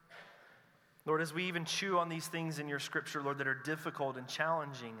 Lord, as we even chew on these things in your scripture, Lord, that are difficult and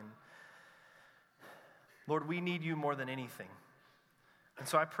challenging, and Lord, we need you more than anything. And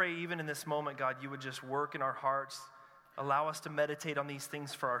so I pray even in this moment, God, you would just work in our hearts. Allow us to meditate on these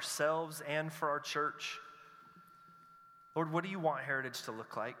things for ourselves and for our church. Lord, what do you want Heritage to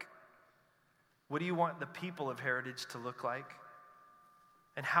look like? What do you want the people of Heritage to look like?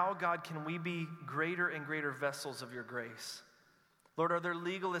 And how, God, can we be greater and greater vessels of your grace? Lord, are there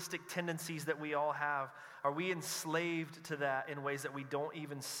legalistic tendencies that we all have? Are we enslaved to that in ways that we don't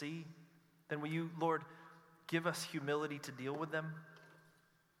even see? Then will you, Lord, give us humility to deal with them?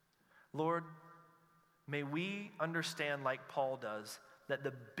 Lord, may we understand, like Paul does, that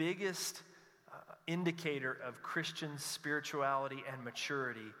the biggest indicator of Christian spirituality and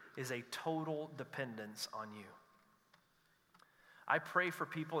maturity is a total dependence on you. I pray for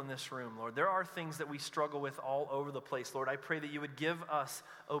people in this room, Lord. There are things that we struggle with all over the place, Lord. I pray that you would give us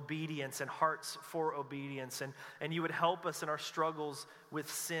obedience and hearts for obedience, and you would help us in our struggles with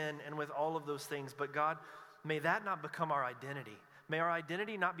sin and with all of those things. But God, may that not become our identity. May our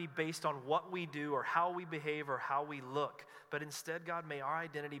identity not be based on what we do or how we behave or how we look, but instead, God, may our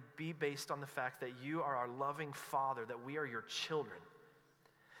identity be based on the fact that you are our loving Father, that we are your children.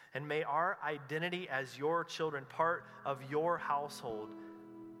 And may our identity as your children, part of your household,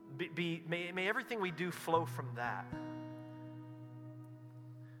 may everything we do flow from that.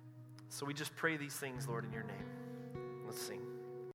 So we just pray these things, Lord, in your name. Let's sing.